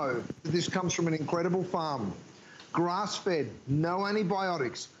you know that this comes from an incredible farm, grass-fed, no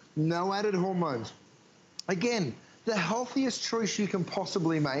antibiotics, no added hormones. Again, the healthiest choice you can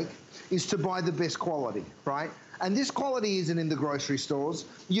possibly make is to buy the best quality, right? And this quality isn't in the grocery stores.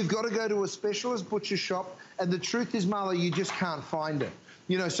 You've got to go to a specialist butcher shop, and the truth is, Marlo, you just can't find it.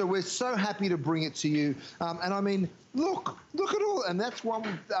 You know, so we're so happy to bring it to you. And I mean, look at all, and that's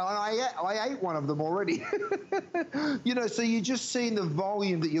one, I ate one of them already. You know, so you're just seeing the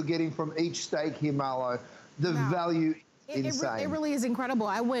volume that you're getting from each steak here, Marlo. The value is insane. It really is incredible.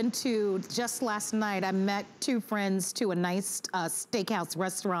 I went to, just last night, I met two friends to a nice steakhouse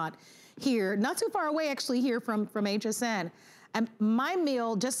restaurant here, not too far away actually here from HSN. And my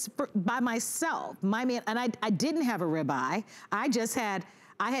meal, by myself, and I didn't have a ribeye.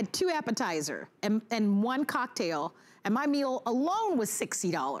 I had 2 appetizers and 1 cocktail, and my meal alone was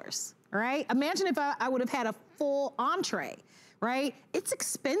 $60, right? Imagine if I would have had a full entree, right? It's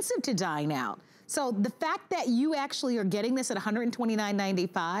expensive to dine out. So the fact that you actually are getting this at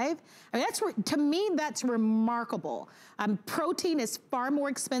 $129.95, I mean, to me, that's remarkable. Protein is far more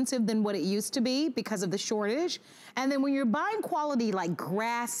expensive than what it used to be because of the shortage. And then when you're buying quality like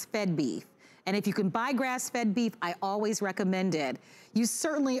grass-fed beef, and if you can buy grass-fed beef, I always recommend it. You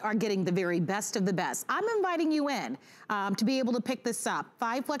certainly are getting the very best of the best. I'm inviting you in to be able to pick this up.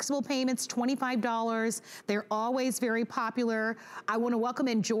 5 flexible payments, $25. They're always very popular. I want to welcome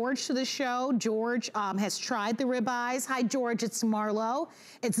in George to the show. George has tried the ribeyes. Hi, George, it's Marlo.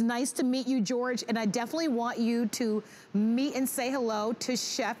 It's nice to meet you, George, and I definitely want you to meet and say hello to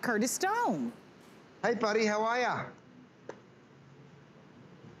Chef Curtis Stone. Hey, buddy, how are ya?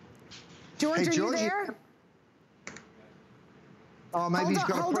 George, hey, are George, you there? Oh, maybe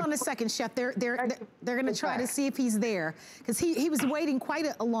hold on a second, Chef. They're going to try to see if he's there because he was waiting quite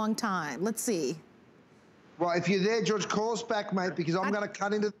a long time. Let's see. Well, if you're there, George, call us back, mate, because I'm going to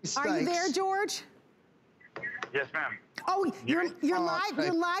cut into these steaks. Are you there, George? Yes, ma'am. Oh, you're live.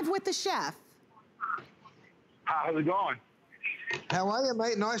 You're live with the chef. How's it going? How are you,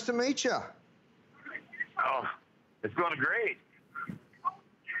 mate? Nice to meet you. Oh, it's going great.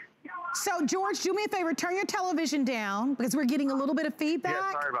 So, George, do me a favor, turn your television down because we're getting a little bit of feedback.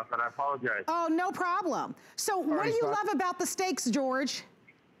 Yeah, sorry about that. I apologize. Oh, no problem. So, what do you love about the steaks, George?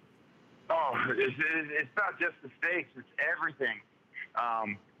 Oh, it's not just the steaks. It's everything.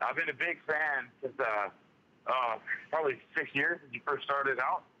 I've been a big fan since probably 6 years since you first started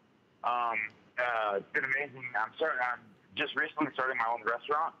out. It's been amazing. I'm just recently starting my own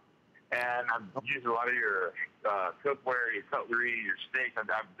restaurant, and I've used a lot of your cookware, your cutlery, your steaks. I've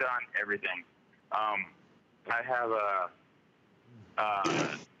done everything. I have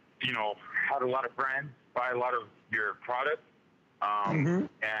had a lot of friends buy a lot of your products, and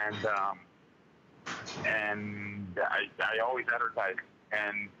I always advertise,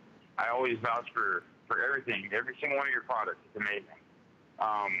 and I always vouch for everything. Every single one of your products is amazing.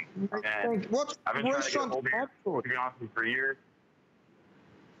 And What's I've been trying to get a hold of you, for? to be honest with you, for years.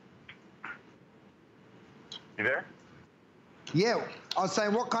 You there? Yeah, I was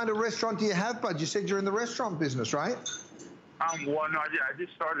saying, what kind of restaurant do you have, bud? You said you're in the restaurant business, right? Well, no, I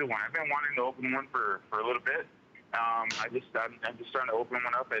just started one. I've been wanting to open one for a little bit. I'm just starting to open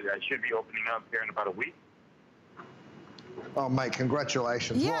one up. I should be opening up here in about a week. Oh, mate,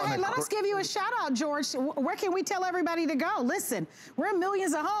 congratulations. Yeah, hey, let us give you a shout out, George. Where can we tell everybody to go? Listen, we're in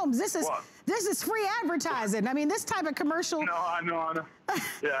millions of homes. This is free advertising. I mean, this type of commercial. No, I know.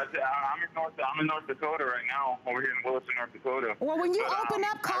 Yeah, I'm in North Dakota right now, over here in Williston, North Dakota. Well, when you open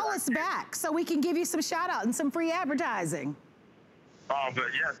up, call us back so we can give you some shout out and some free advertising. Oh,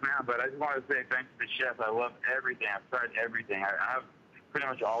 but yes, ma'am. But I just want to say thanks to the chef. I love everything. I've tried everything. I have pretty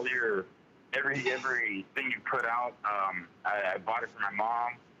much all your everything you put out. I bought it for my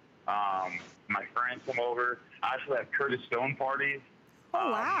mom. My friends come over. I actually have Curtis Stone parties.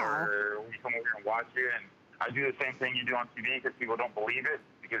 Oh, wow. Where we come over here and watch it, and I do the same thing you do on TV because people don't believe it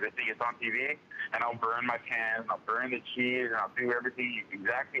because they think it's on TV. And I'll burn my pans, and I'll burn the cheese, and I'll do everything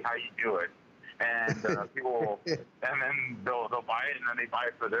exactly how you do it. And people, and then they'll buy it, and then they buy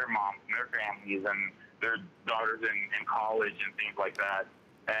it for their moms and their families and their daughters in college and things like that.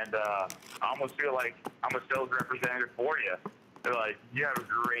 And I almost feel like I'm a sales representative for you. They're like, you have a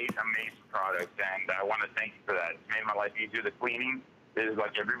great, amazing product, and I want to thank you for that. It's made my life easier. The cleaning is,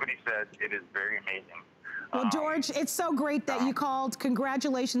 like everybody said, it is very amazing. Well, George, it's so great that you called.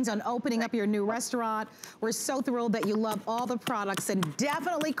 Congratulations on opening up your new restaurant. We're so thrilled that you love all the products, and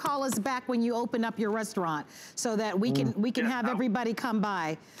definitely call us back when you open up your restaurant so that we can have everybody come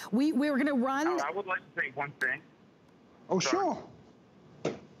by. We're going to run. I would like to say one thing. Oh, sure.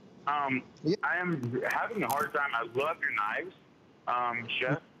 I am having a hard time. I love your knives,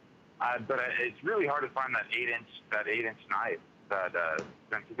 chef, but it's really hard to find that 8-inch knife, that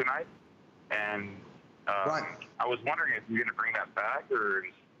Sensica knife, and I was wondering if you're going to bring that back or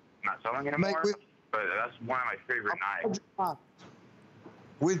is not selling anymore. Mate, but that's one of my favorite knives.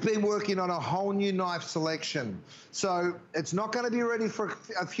 We've been working on a whole new knife selection. So it's not going to be ready for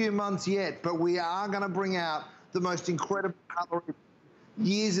a few months yet, but we are going to bring out the most incredible cutlery.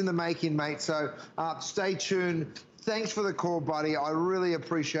 Years in the making, mate. So stay tuned. Thanks for the call, buddy. I really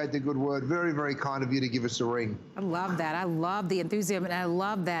appreciate the good word. Very, very kind of you to give us a ring. I love that. I love the enthusiasm, and I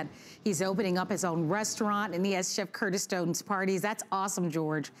love that he's opening up his own restaurant, and he has Chef Curtis Stone's parties. That's awesome,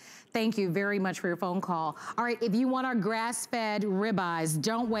 George. Thank you very much for your phone call. All right, if you want our grass-fed ribeyes,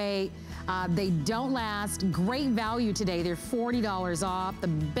 don't wait. They don't last. Great value today. They're $40 off. The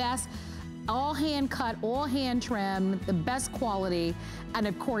best, all hand cut, all hand trim, the best quality. And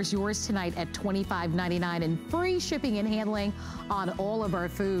of course, yours tonight at $25.99 and free shipping and handling on all of our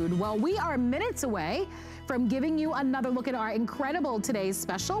food. Well, we are minutes away from giving you another look at our incredible today's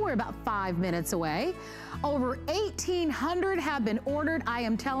special. We're about 5 minutes away. Over 1,800 have been ordered. I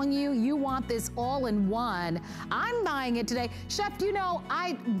am telling you, you want this all in one. I'm buying it today. Chef, you know,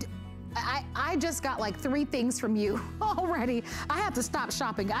 I just got like 3 things from you already. I have to stop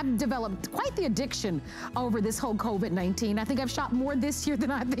shopping. I've developed quite the addiction over this whole COVID-19. I think I've shopped more this year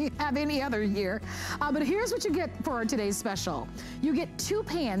than I have any other year. But here's what you get for today's special. You get 2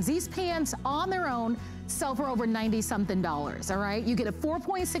 pans. These pans on their own sell for over $90-something, all right? You get a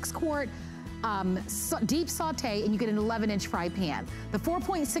 4.6 quart deep saute, and you get an 11-inch fry pan. The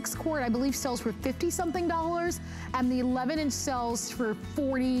 4.6 quart, I believe, sells for $50-something, and the 11-inch sells for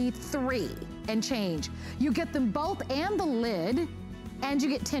 $43 and change. You get them both and the lid, and you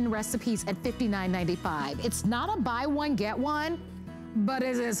get 10 recipes at $59.95. It's not a buy one, get one, but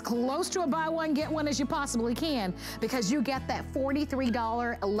it's as close to a buy one, get one as you possibly can, because you get that $43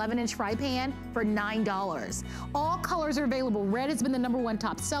 11-inch fry pan for $9. All colors are available. Red has been the #1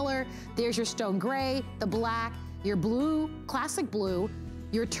 top seller. There's your stone gray, the black, your blue, classic blue,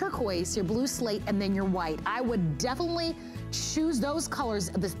 your turquoise, your blue slate, and then your white. I would definitely choose those colors.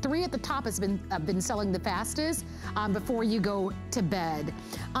 The 3 at the top has been selling the fastest before you go to bed.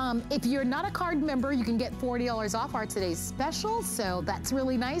 If you're not a card member, you can get $40 off our today's special, so that's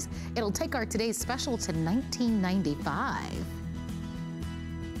really nice. It'll take our today's special to $19.95.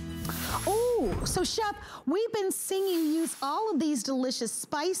 Oh, so Chef, we've been seeing you use all of these delicious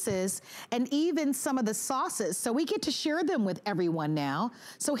spices and even some of the sauces, so we get to share them with everyone now.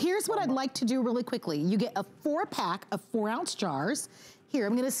 So here's what I'd like to do really quickly. You get a 4-pack of 4-ounce jars. Here,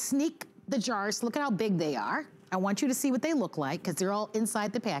 I'm gonna sneak the jars. Look at how big they are. I want you to see what they look like, because they're all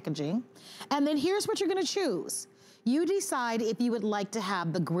inside the packaging. And then here's what you're gonna choose. You decide if you would like to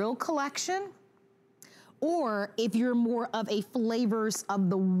have the grill collection, or if you're more of a flavors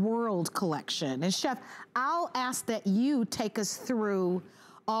of the world collection. And Chef, I'll ask that you take us through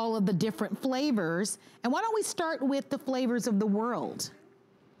all of the different flavors. And why don't we start with the flavors of the world?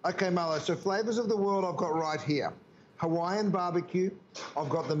 Okay, Marlo, so flavors of the world I've got right here. Hawaiian barbecue, I've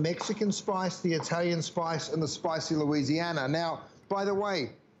got the Mexican spice, the Italian spice, and the spicy Louisiana. Now, by the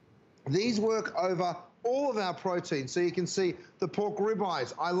way, these work over all of our protein. So you can see the pork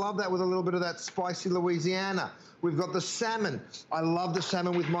ribeyes. I love that with a little bit of that spicy Louisiana. We've got the salmon. I love the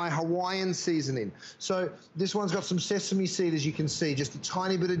salmon with my Hawaiian seasoning. So this one's got some sesame seed, as you can see, just a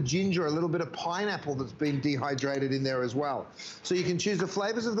tiny bit of ginger, a little bit of pineapple that's been dehydrated in there as well. So you can choose the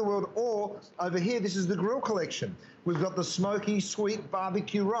flavors of the world, or over here, this is the grill collection. We've got the smoky, sweet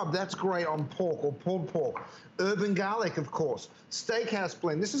barbecue rub. That's great on pork or pulled pork. Urban garlic, of course. Steakhouse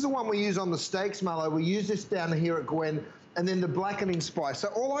blend. This is the one we use on the steaks, Marlo. We use this down here at Gwen. And then the blackening spice. So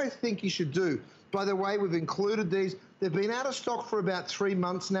all I think you should do, by the way, we've included these. They've been out of stock for about 3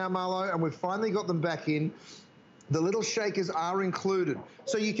 months now, Marlo, and we've finally got them back in. The little shakers are included.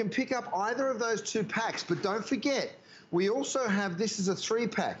 So you can pick up either of those 2 packs, but don't forget, we also have, this is a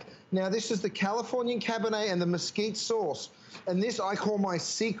 3-pack. Now, this is the Californian Cabernet and the Mesquite sauce. And this I call my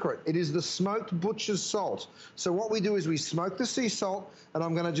secret. It is the smoked butcher's salt. So what we do is we smoke the sea salt, and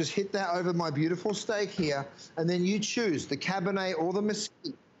I'm gonna just hit that over my beautiful steak here, and then you choose the Cabernet or the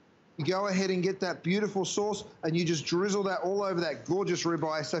Mesquite. You go ahead and get that beautiful sauce, and you just drizzle that all over that gorgeous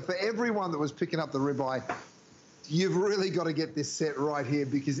ribeye. So for everyone that was picking up the ribeye, you've really got to get this set right here,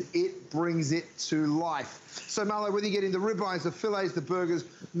 because it brings it to life. So Marlo, whether you're getting the ribeyes, the fillets, the burgers,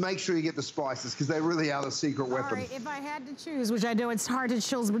 make sure you get the spices, because they really are the secret weapon. All right, if I had to choose, which I know it's hard to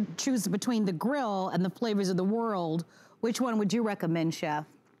choose between the grill and the flavors of the world, which one would you recommend, Chef?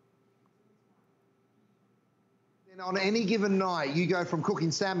 And on any given night, you go from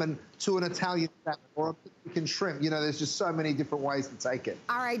cooking salmon to an Italian salmon or a Mexican shrimp. You know, there's just so many different ways to take it.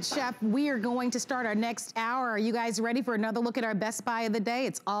 All right, Chef, we are going to start our next hour. Are you guys ready for another look at our best buy of the day?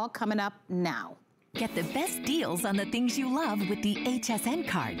 It's all coming up now. Get the best deals on the things you love with the HSN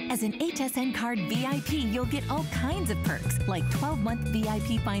card. As an HSN card VIP, you'll get all kinds of perks, like 12-month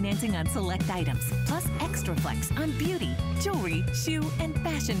VIP financing on select items, plus extra flex on beauty, jewelry, shoe, and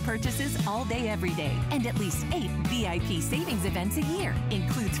fashion purchases all day, every day. And at least 8 VIP savings events a year.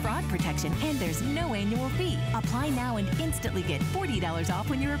 Includes fraud protection, and there's no annual fee. Apply now and instantly get $40 off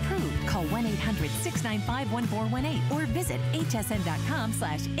when you're approved. Call 1-800-695-1418 or visit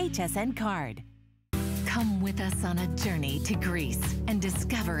hsn.com/HSN card. Come with us on a journey to Greece and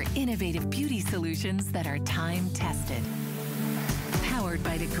discover innovative beauty solutions that are time-tested. Powered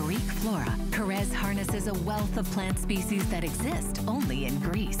by the Greek flora, Perez harnesses a wealth of plant species that exist only in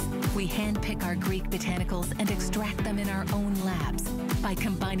Greece. We handpick our Greek botanicals and extract them in our own labs. By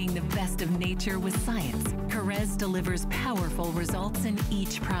combining the best of nature with science, Perez delivers powerful results in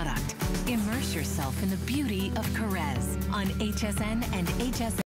each product. Immerse yourself in the beauty of Perez on HSN and HSN.